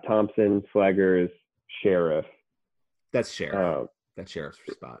 I've got Thompson, Sleggers, Sheriff. That's Sheriff. That's Sheriff's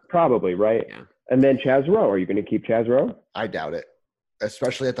spot. Probably, right? Yeah. And then Chaz Rowe. Are you going to keep Chaz Rowe? I doubt it,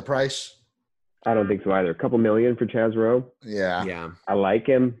 especially at the price. I don't think so either. A couple million for Chaz Rowe. Yeah. I like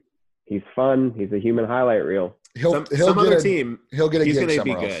him. He's fun. He's a human highlight reel. He'll get a going to he's gig going to be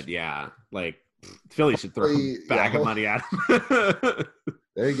somewhere good. else. Yeah. Like Philly should throw a bag of money at him.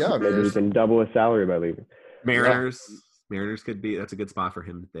 There you go. Maybe he can double his salary by leaving. Mariners could be. That's a good spot for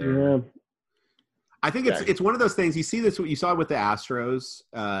him there. Yeah. I think it's one of those things. You see this. What you saw with the Astros,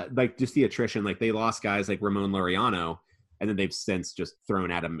 like just the attrition. Like they lost guys like Ramon Laureano, and then they've since just thrown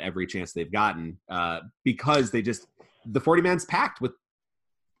at him every chance they've gotten because the 40-man's packed with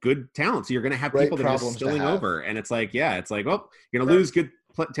good talent. So you're going to have people that are just spilling over, and it's like, well, you're going to lose good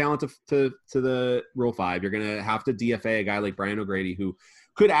talent to the Rule 5. You're going to have to DFA a guy like Brian O'Grady, who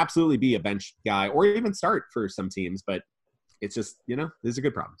could absolutely be a bench guy or even start for some teams, but. It's just, these are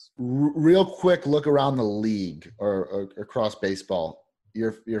good problems. Real quick look around the league or across baseball.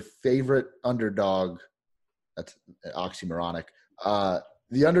 Your favorite underdog, that's oxymoronic,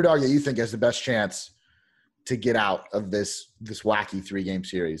 the underdog that you think has the best chance to get out of this wacky 3-game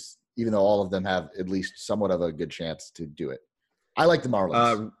series, even though all of them have at least somewhat of a good chance to do it. I like the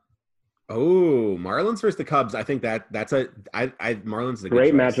Marlins. Marlins versus the Cubs. I think that's Marlins is a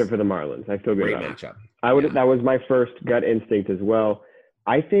great good matchup for the Marlins. I feel good great about matchup. That was my first gut instinct as well.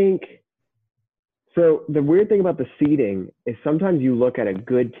 I think so. The weird thing about the seeding is sometimes you look at a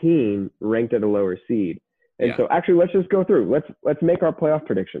good team ranked at a lower seed, and so actually let's just go through. Let's make our playoff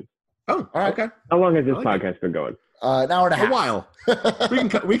predictions. Oh, all right. Okay. How long has this podcast been going? An hour and a half. A while. We can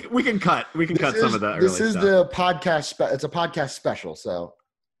cut. We can cut some of the early This is stuff. the podcast. It's a podcast special. So.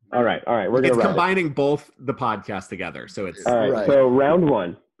 All right. We're It's combining both the podcasts together, so it's all right. So round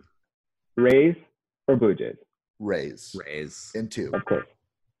 1, Rays or Blue Jays? Rays. In 2. Of course.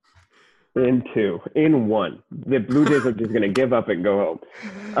 In 2. In 1. The Blue Jays are just going to give up and go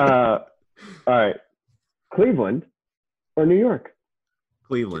home. All right. Cleveland or New York?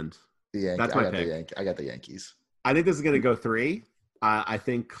 Cleveland. That's my pick. I got the Yankees. I think this is going to go 3. I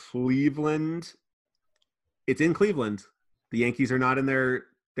think Cleveland. It's in Cleveland. The Yankees are not in their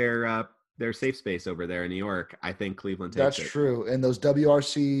safe space over there in New York. I think Cleveland takes it. That's true. And those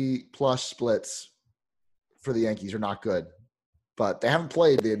WRC plus splits for the Yankees are not good. but they haven't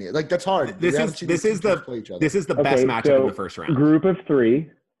played the Indians. Like that's hard. This is the best matchup so in the first round. Group of 3.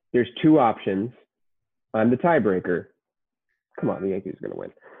 There's 2 options. I'm the tiebreaker. Come on, the Yankees are going to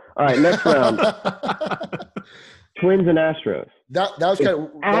win. All right, next round. Twins and Astros. That was kind of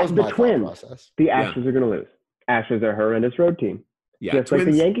that was the my thought Twins. process. The Astros are going to lose. Astros are a horrendous road team. Yeah, Just like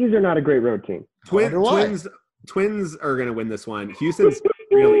the Yankees are not a great road team. Twins are going to win this one. Houston's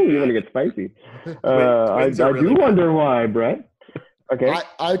really good. You want to get spicy. Twins I are really do good. wonder why, Brett. Okay.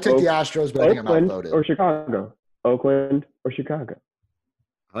 I would take the Astros, but I think I'm Oakland outvoted. or Chicago. Oakland or Chicago.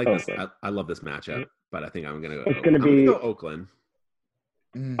 I like this. Oakland. I love this matchup, but I think I'm going to go. It's gonna I'm gonna be- go Oakland.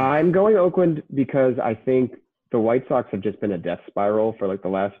 I'm going Oakland because I think the White Sox have just been a death spiral for like the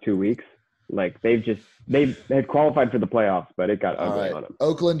last 2 weeks. Like they had qualified for the playoffs, but it got All ugly right, on them.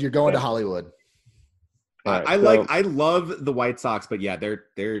 Oakland, you're going to Hollywood. All right, I love the White Sox, but yeah,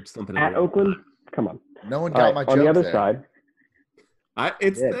 they're something at Oakland. Come on. No one All got right, my joke on the other there. side,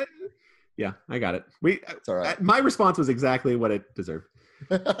 Yeah, I got it. It's all right. My response was exactly what it deserved.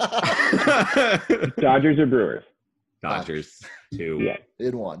 Dodgers or Brewers. Dodgers 2, Yeah.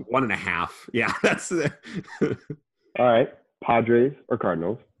 In one. 1.5. Yeah, that's All right, Padres or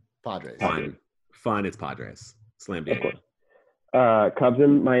Cardinals. Padres. fun. It's Padres. Slam Of dunk. course. Cubs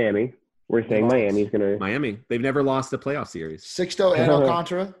and Miami. We're saying Lost. Miami's gonna. Miami. They've never lost a playoff series. Sixto and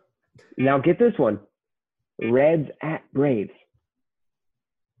Alcantara. Now get this one. Reds at Braves.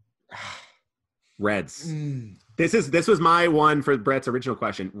 Reds. This was my one for Brett's original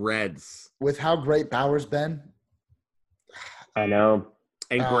question. Reds With how great Bauer's been. I know.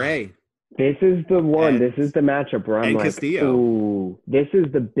 and Gray. This is the one. And- This is the matchup where I'm and like, Castillo. ooh, this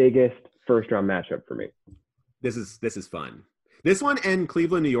is the biggest first round matchup for me. This is fun. This one and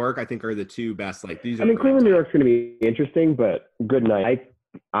Cleveland, New York, I think are the 2 best. Like these are. I mean, great Cleveland, New teams. York's going to be interesting, but good night.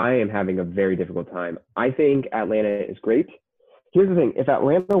 I am having a very difficult time. I think Atlanta is great. Here's the thing. If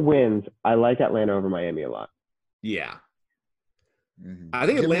Atlanta wins, I like Atlanta over Miami a lot. Yeah, Mhm. I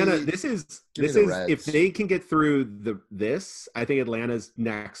think Give me- Atlanta. This is give me the if Reds. they can get through this. I think Atlanta's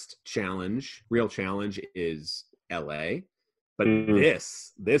next real challenge, is LA. But Mhm.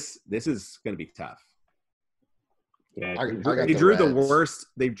 this is going to be tough. Yeah. I got They the drew the Reds. worst.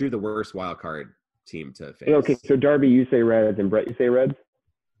 They drew the worst wild card team to face. Okay, so Darby, you say Reds, and Brett, you say Reds?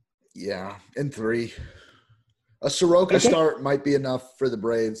 Yeah, in 3. A Soroka start might be enough for the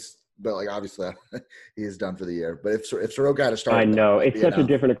Braves, but like obviously he is done for the year. But if Soroka had a start, I know. that might It's be such a enough.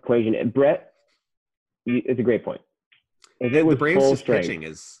 different equation. And Brett, it's a great point. If it The was Braves full just strength, pitching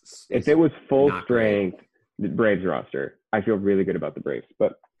is if it was full not great. strength, the Braves roster, I feel really good about the Braves.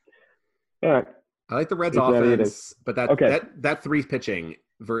 But all right, I like the Reds It's what it offense, but Okay. that 3 pitching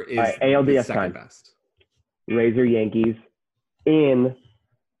is right, ALDS the time. second best. Razor Yankees in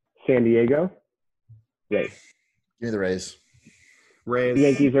San Diego. Rays. Give me the Rays. Rays. The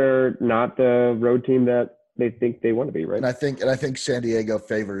Yankees are not the road team that they think they want to be, right? And I think San Diego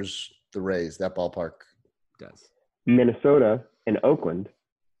favors the Rays, that ballpark. does. Minnesota and Oakland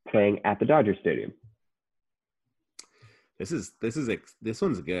playing at the Dodger Stadium. This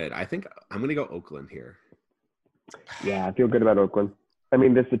one's good. I think I'm going to go Oakland here. Yeah, I feel good about Oakland. I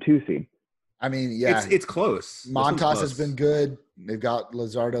mean, this is the 2 seed. I mean, yeah. It's close. This one's Montas has close. been good. They've got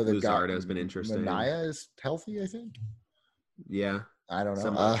Luzardo. They've got Luzardo's been interesting. Manaea is healthy, I think. Yeah, I don't know.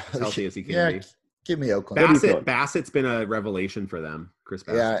 Somewhat as healthy as he can be. Give me Oakland. Bassett's been a revelation for them. Chris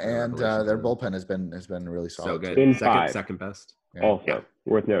Bassett. Yeah, and their bullpen has been really solid. so good. In second, 5. second best. Yeah. Also,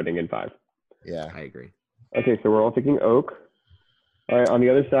 worth noting in 5. Yeah. I agree. Okay, so we're all thinking Oak. All right, on the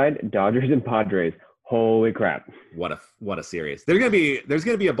other side, Dodgers and Padres. Holy crap. What a series. There's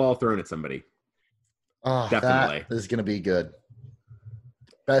gonna be a ball thrown at somebody. Oh, Definitely. That is going to be good.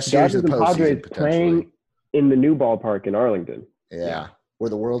 Best series Dodgers of the and Padres postseason, potentially. playing in the new ballpark in Arlington. Yeah.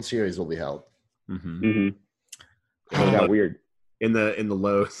 Where the World Series will be held. Mm-hmm. Mm-hmm. It got weird. In the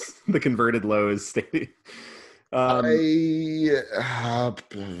Lowe's, the converted Lowe's stadium.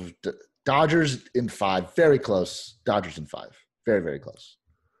 Dodgers in 5. Very close. Dodgers in 5. Very, very close.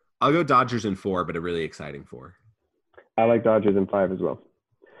 I'll go Dodgers in 4, but a really exciting 4. I like Dodgers in 5 as well.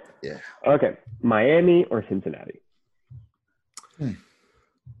 Yeah. Okay, Miami or Cincinnati?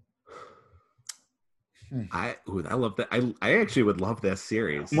 I love that. I actually would love this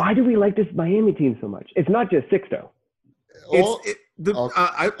series. Why do we like this Miami team so much? It's not just Sixto. Pablo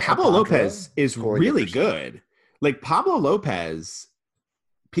Alcantara, Lopez is Corey really Dickerson. good. Like Pablo Lopez,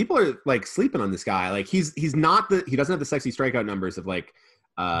 people are like sleeping on this guy. Like he doesn't have the sexy strikeout numbers of like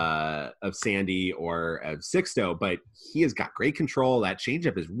of Sandy or of Sixto, but he has got great control. That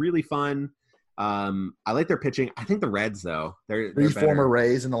changeup is really fun. I like their pitching. I think the Reds though, they're 3 better. former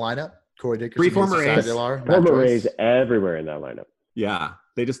Rays in the lineup. Corey Dickerson, Three former Jesus A's. Aguilar, Matt Former Joyce. Rays everywhere in that lineup. Yeah,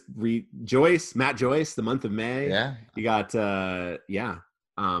 they just Matt Joyce, the month of May. Yeah. You got Brad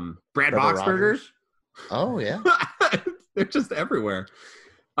Trevor Boxberger. Rogers. Oh, yeah. They're just everywhere.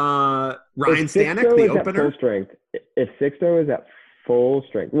 Ryan If Stanek, Sixto the is at opener. full strength, if Sixto is at full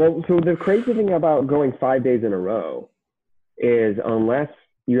strength, well, so the crazy thing about going 5 days in a row is unless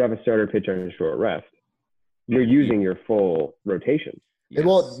you have a starter pitcher on a short rest, you're using your full rotation. Yes.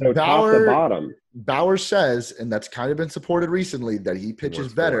 Well, So top to bottom, Bauer says, and that's kind of been supported recently, that he pitches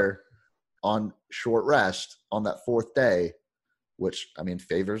works better on short rest on that fourth day, which, I mean,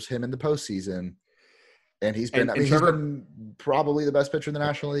 favors him in the postseason. And he's been, And he's Trevor- been probably the best pitcher in the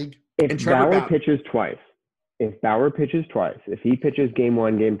National League. if And Trevor Bauer Bauer- pitches twice, if he pitches game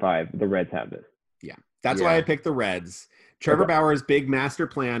 1, game 5, the Reds have this. That's Yeah. why I picked the Reds. Trevor Okay. Bauer's big master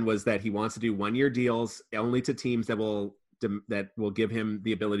plan was that he wants to do 1-year deals only to teams that will give him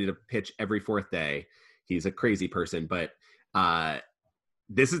the ability to pitch every fourth day. He's a crazy person, but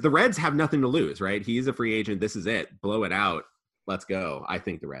the Reds have nothing to lose, right? He's a free agent. This is it. Blow it out. Let's go. I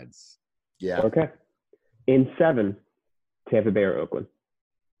think the Reds. Yeah. Okay. In 7, Tampa Bay or Oakland?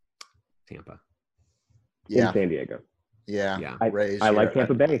 Tampa. Yeah. In San Diego. Yeah. Yeah. Rays I like here.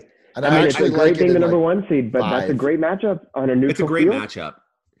 Tampa Bay. And I mean, it's actually a great like it being the in, number like, 1 seed, but that's a 5. great matchup on a neutral It's a great field. matchup.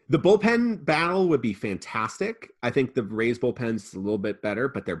 The bullpen battle would be fantastic. I think the Rays bullpen's a little bit better,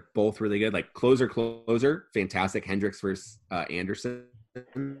 but they're both really good. Like closer, fantastic. Hendricks versus Anderson.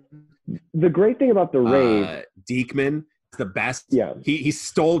 The great thing about the Rays, Diekman is the best. yeah, He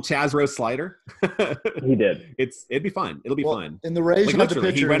stole Chaz Rowe's slider. he did. It'd be fun. It'll be Well, fun. and the Rays Like have the literally,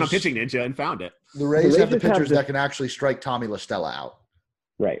 pitchers. he went on Pitching Ninja and found it. The Rays have the Rays have pitchers this- that can actually strike Tommy La Stella out.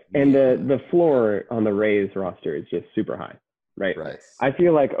 Right. And Yeah. the floor on the Rays roster is just super high. Right. Right. I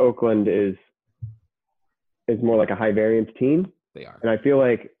feel like Oakland is more like a high variance team. They are. And I feel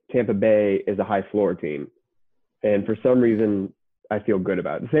like Tampa Bay is a high floor team. And for some reason, I feel good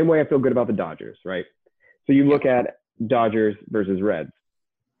about it. The same way I feel good about the Dodgers, right? So you look at Dodgers versus Reds.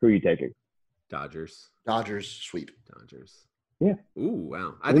 Who are you taking? Dodgers. Dodgers sweep. Dodgers. Yeah. Ooh,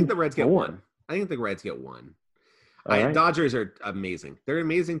 wow. I think the Reds get 4. one. I think the Reds get one. All right. Dodgers are amazing. They're an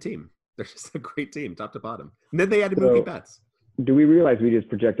amazing team. They're just a great team, top to bottom. And then they added So- Mookie Betts. Do we realize we just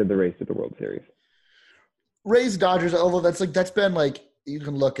projected the Rays to the World Series? Rays Dodgers, although that's been like, you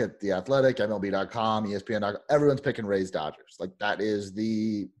can look at the Athletic, MLB.com, ESPN.com, everyone's picking Rays Dodgers. Like that is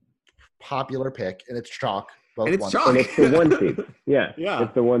the popular pick, and it's chalk. Both And it's ones. chalk. And it's the 1 seed. Yeah. Yeah.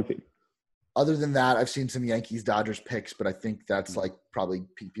 It's the 1 seed. Other than that, I've seen some Yankees Dodgers picks, but I think that's like probably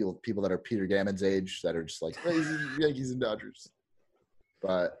people that are Peter Gammon's age that are just like Rays, Yankees, and Dodgers.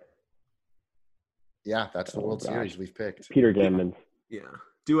 But yeah, that's the Oh, World gosh. Series we've picked. Peter Gammons. Yeah.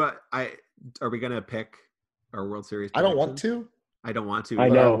 Are we gonna pick our World Series? I don't want predictions? to. I don't want to. I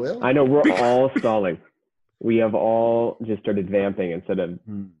But I know. will. I know. We're all stalling. We have all just started vamping instead of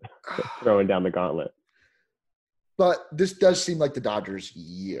throwing down the gauntlet. But this does seem like the Dodgers'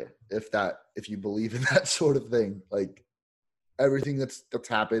 year, if you believe in that sort of thing. Like everything that's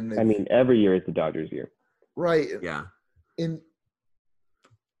happened. I mean, every year is the Dodgers' year. right. Yeah. In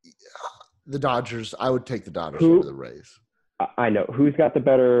the Dodgers, I would take the Dodgers Who- over the Rays. I know. Who's got the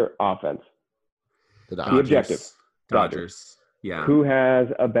better offense? The The Dodgers. objective. Dodgers. Yeah. Who has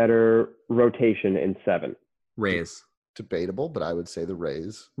a better rotation in 7? Rays. Debatable, but I would say the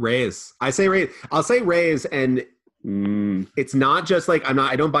Rays. Rays. I say Rays. I'll say Rays, and it's not just like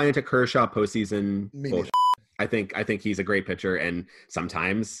I don't buy into Kershaw postseason Me bullshit. I think he's a great pitcher, and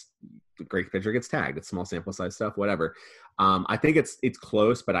sometimes the great pitcher gets tagged. It's small sample size stuff, whatever. I think it's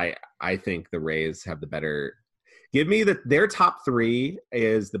close, but I think the Rays have the better. Give me their top 3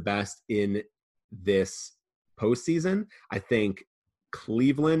 is the best in this postseason. I think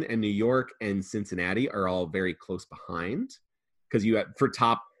Cleveland and New York and Cincinnati are all very close behind because you have for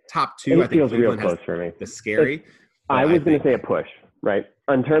top 2. I It think feels real Cleveland has close for me. the scary. I but was going think- to say a push, right?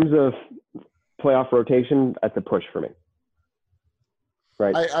 In terms of playoff rotation, that's a push for me.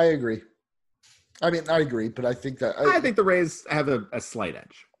 Right. I agree. I mean, I agree, but I think that I think the Rays have a slight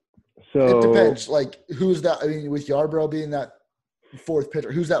edge. So it depends. Like, who's that? I mean, with Yarbrough being that 4th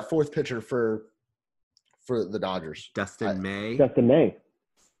pitcher, who's that 4th pitcher for the Dodgers? Dustin May. Justin May.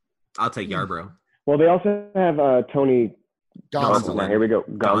 I'll take Yarbrough. Well, they also have Tony Gonsolin. Now, here we go.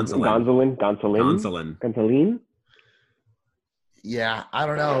 Gonsolin. Gonsolin. Gonsolin. Yeah, I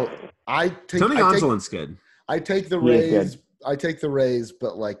don't know. Tony Gonsolin's good. I take the He is Rays. I take the Rays,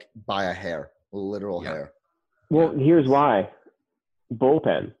 but like by a hair, literal Yeah. hair. Well, here's why.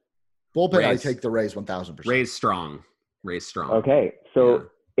 Bullpen. Bullpen, Rays. I take the Rays 1,000%. Rays strong. Rays strong. Okay, so Yeah.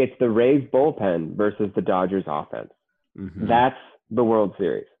 it's the Rays bullpen versus the Dodgers offense. Mhm. That's the World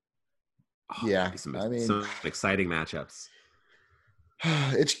Series. Yeah, some, I mean, some exciting matchups.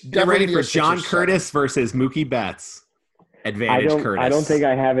 it's Get definitely ready gonna for be a 6 or John 7. Curtis versus Mookie Betts. Advantage Curtis. I don't think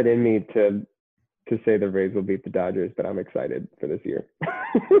I have it in me to say the Rays will beat the Dodgers, but I'm excited for this year.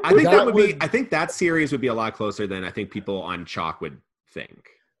 I think That that would be. would- I think that series would be a lot closer than I think people on chalk would think.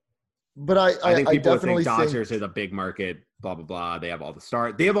 But I think I people would definitely think Dodgers think is a big market. Blah blah blah. They have all the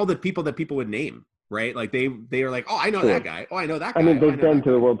stars. They have all the people that people would name. Right? Like they are like, oh, I know that guy. Oh, I know that guy. I mean, Oh, they've know been that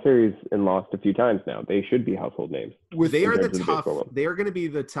to the guy. World Series and lost a few times now. They should be household names. They are the terms of the tough. baseball world. They are going to be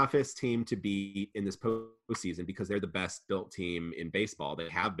the toughest team to beat in this postseason because they're the best built team in baseball. They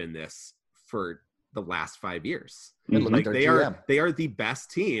have been this for the last 5 years. And look Like at their they GM. are the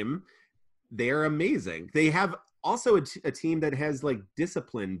best team. They are amazing. They have also a team that has like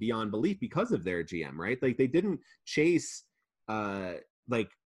discipline beyond belief because of their GM, right? Like they didn't chase,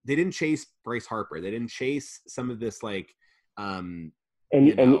 they didn't chase Bryce Harper. They didn't chase some of this like, And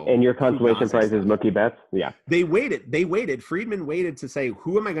your consolation Fugazi prize stuff. is Mookie Betts? Yeah. They waited. Friedman waited to say,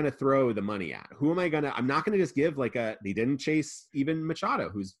 who am I going to throw the money at? I'm not going to just give they didn't chase even Machado,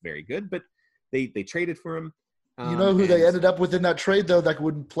 who's very good, but they traded for him. You know who they ended up with in that trade, though, that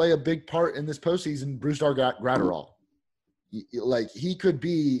would play a big part in this postseason? Brusdar Graterol. Like, he could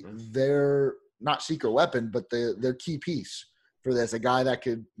be their, not secret weapon, but their key piece for this. A guy that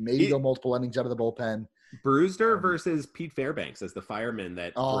could maybe go multiple innings out of the bullpen. Brewster versus Pete Fairbanks as the firemen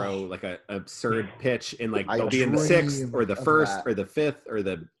that throw like a absurd pitch in they'll be in the 6th or the 1st or the 5th or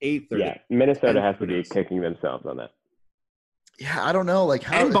the 8th. Or Minnesota has to be kicking themselves on that. Yeah, I don't know. Like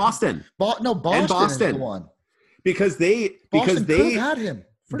how and Boston. Boston is the one. Because they had him.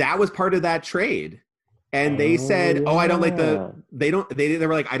 That was part of that trade. And they said, I don't like they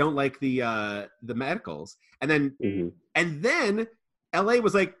were like, I don't like the medicals. And then LA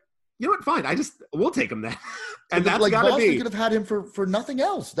was like, you know what, fine. We'll take him then. And that's like gotta Boston be could have had him for nothing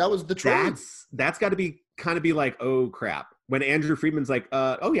else. That was the trade. That's gotta be kind of be like, oh crap. When Andrew Friedman's like,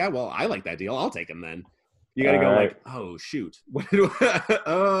 oh yeah, well, I like that deal. I'll take him then. You gotta go like, oh shoot. Were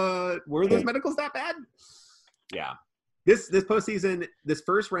those medicals that bad? Yeah. This postseason, this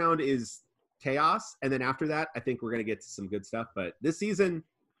first round is chaos, and then after that, I think we're gonna get to some good stuff. But this season,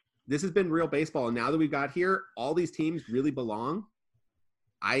 this has been real baseball, and now that we've got here, all these teams really belong.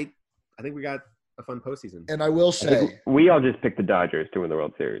 I think we got a fun postseason. And I will say, we all just picked the Dodgers to win the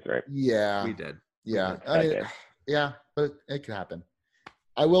World Series, right? Yeah, we did. Yeah, I mean, yeah, but it could happen.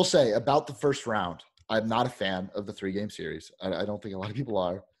 I will say about the first round, I'm not a fan of the 3-game series. I don't think a lot of people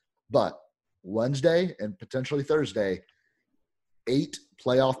are, but Wednesday and potentially Thursday, 8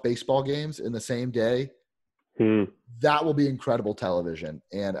 playoff baseball games in the same day. That will be incredible television.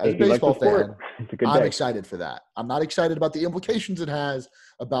 And as a baseball fan, I'm excited for that. I'm not excited about the implications it has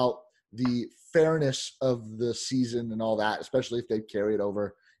about the fairness of the season and all that, especially if they carry it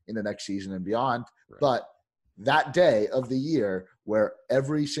over in the next season and beyond. Right. But that day of the year where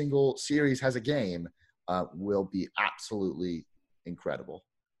every single series has a game will be absolutely incredible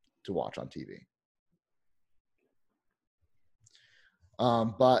to watch on TV.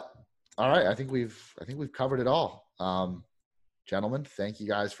 But all right, I think we've covered it all. Gentlemen, thank you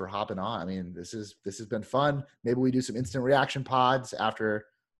guys for hopping on. I mean, this has been fun. Maybe we do some instant reaction pods after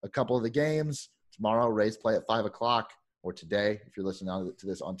a couple of the games. Tomorrow, Rays play at 5:00, or today, if you're listening to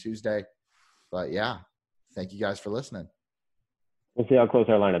this on Tuesday. But yeah, thank you guys for listening. We'll see how close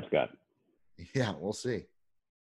our lineups got. Yeah, we'll see.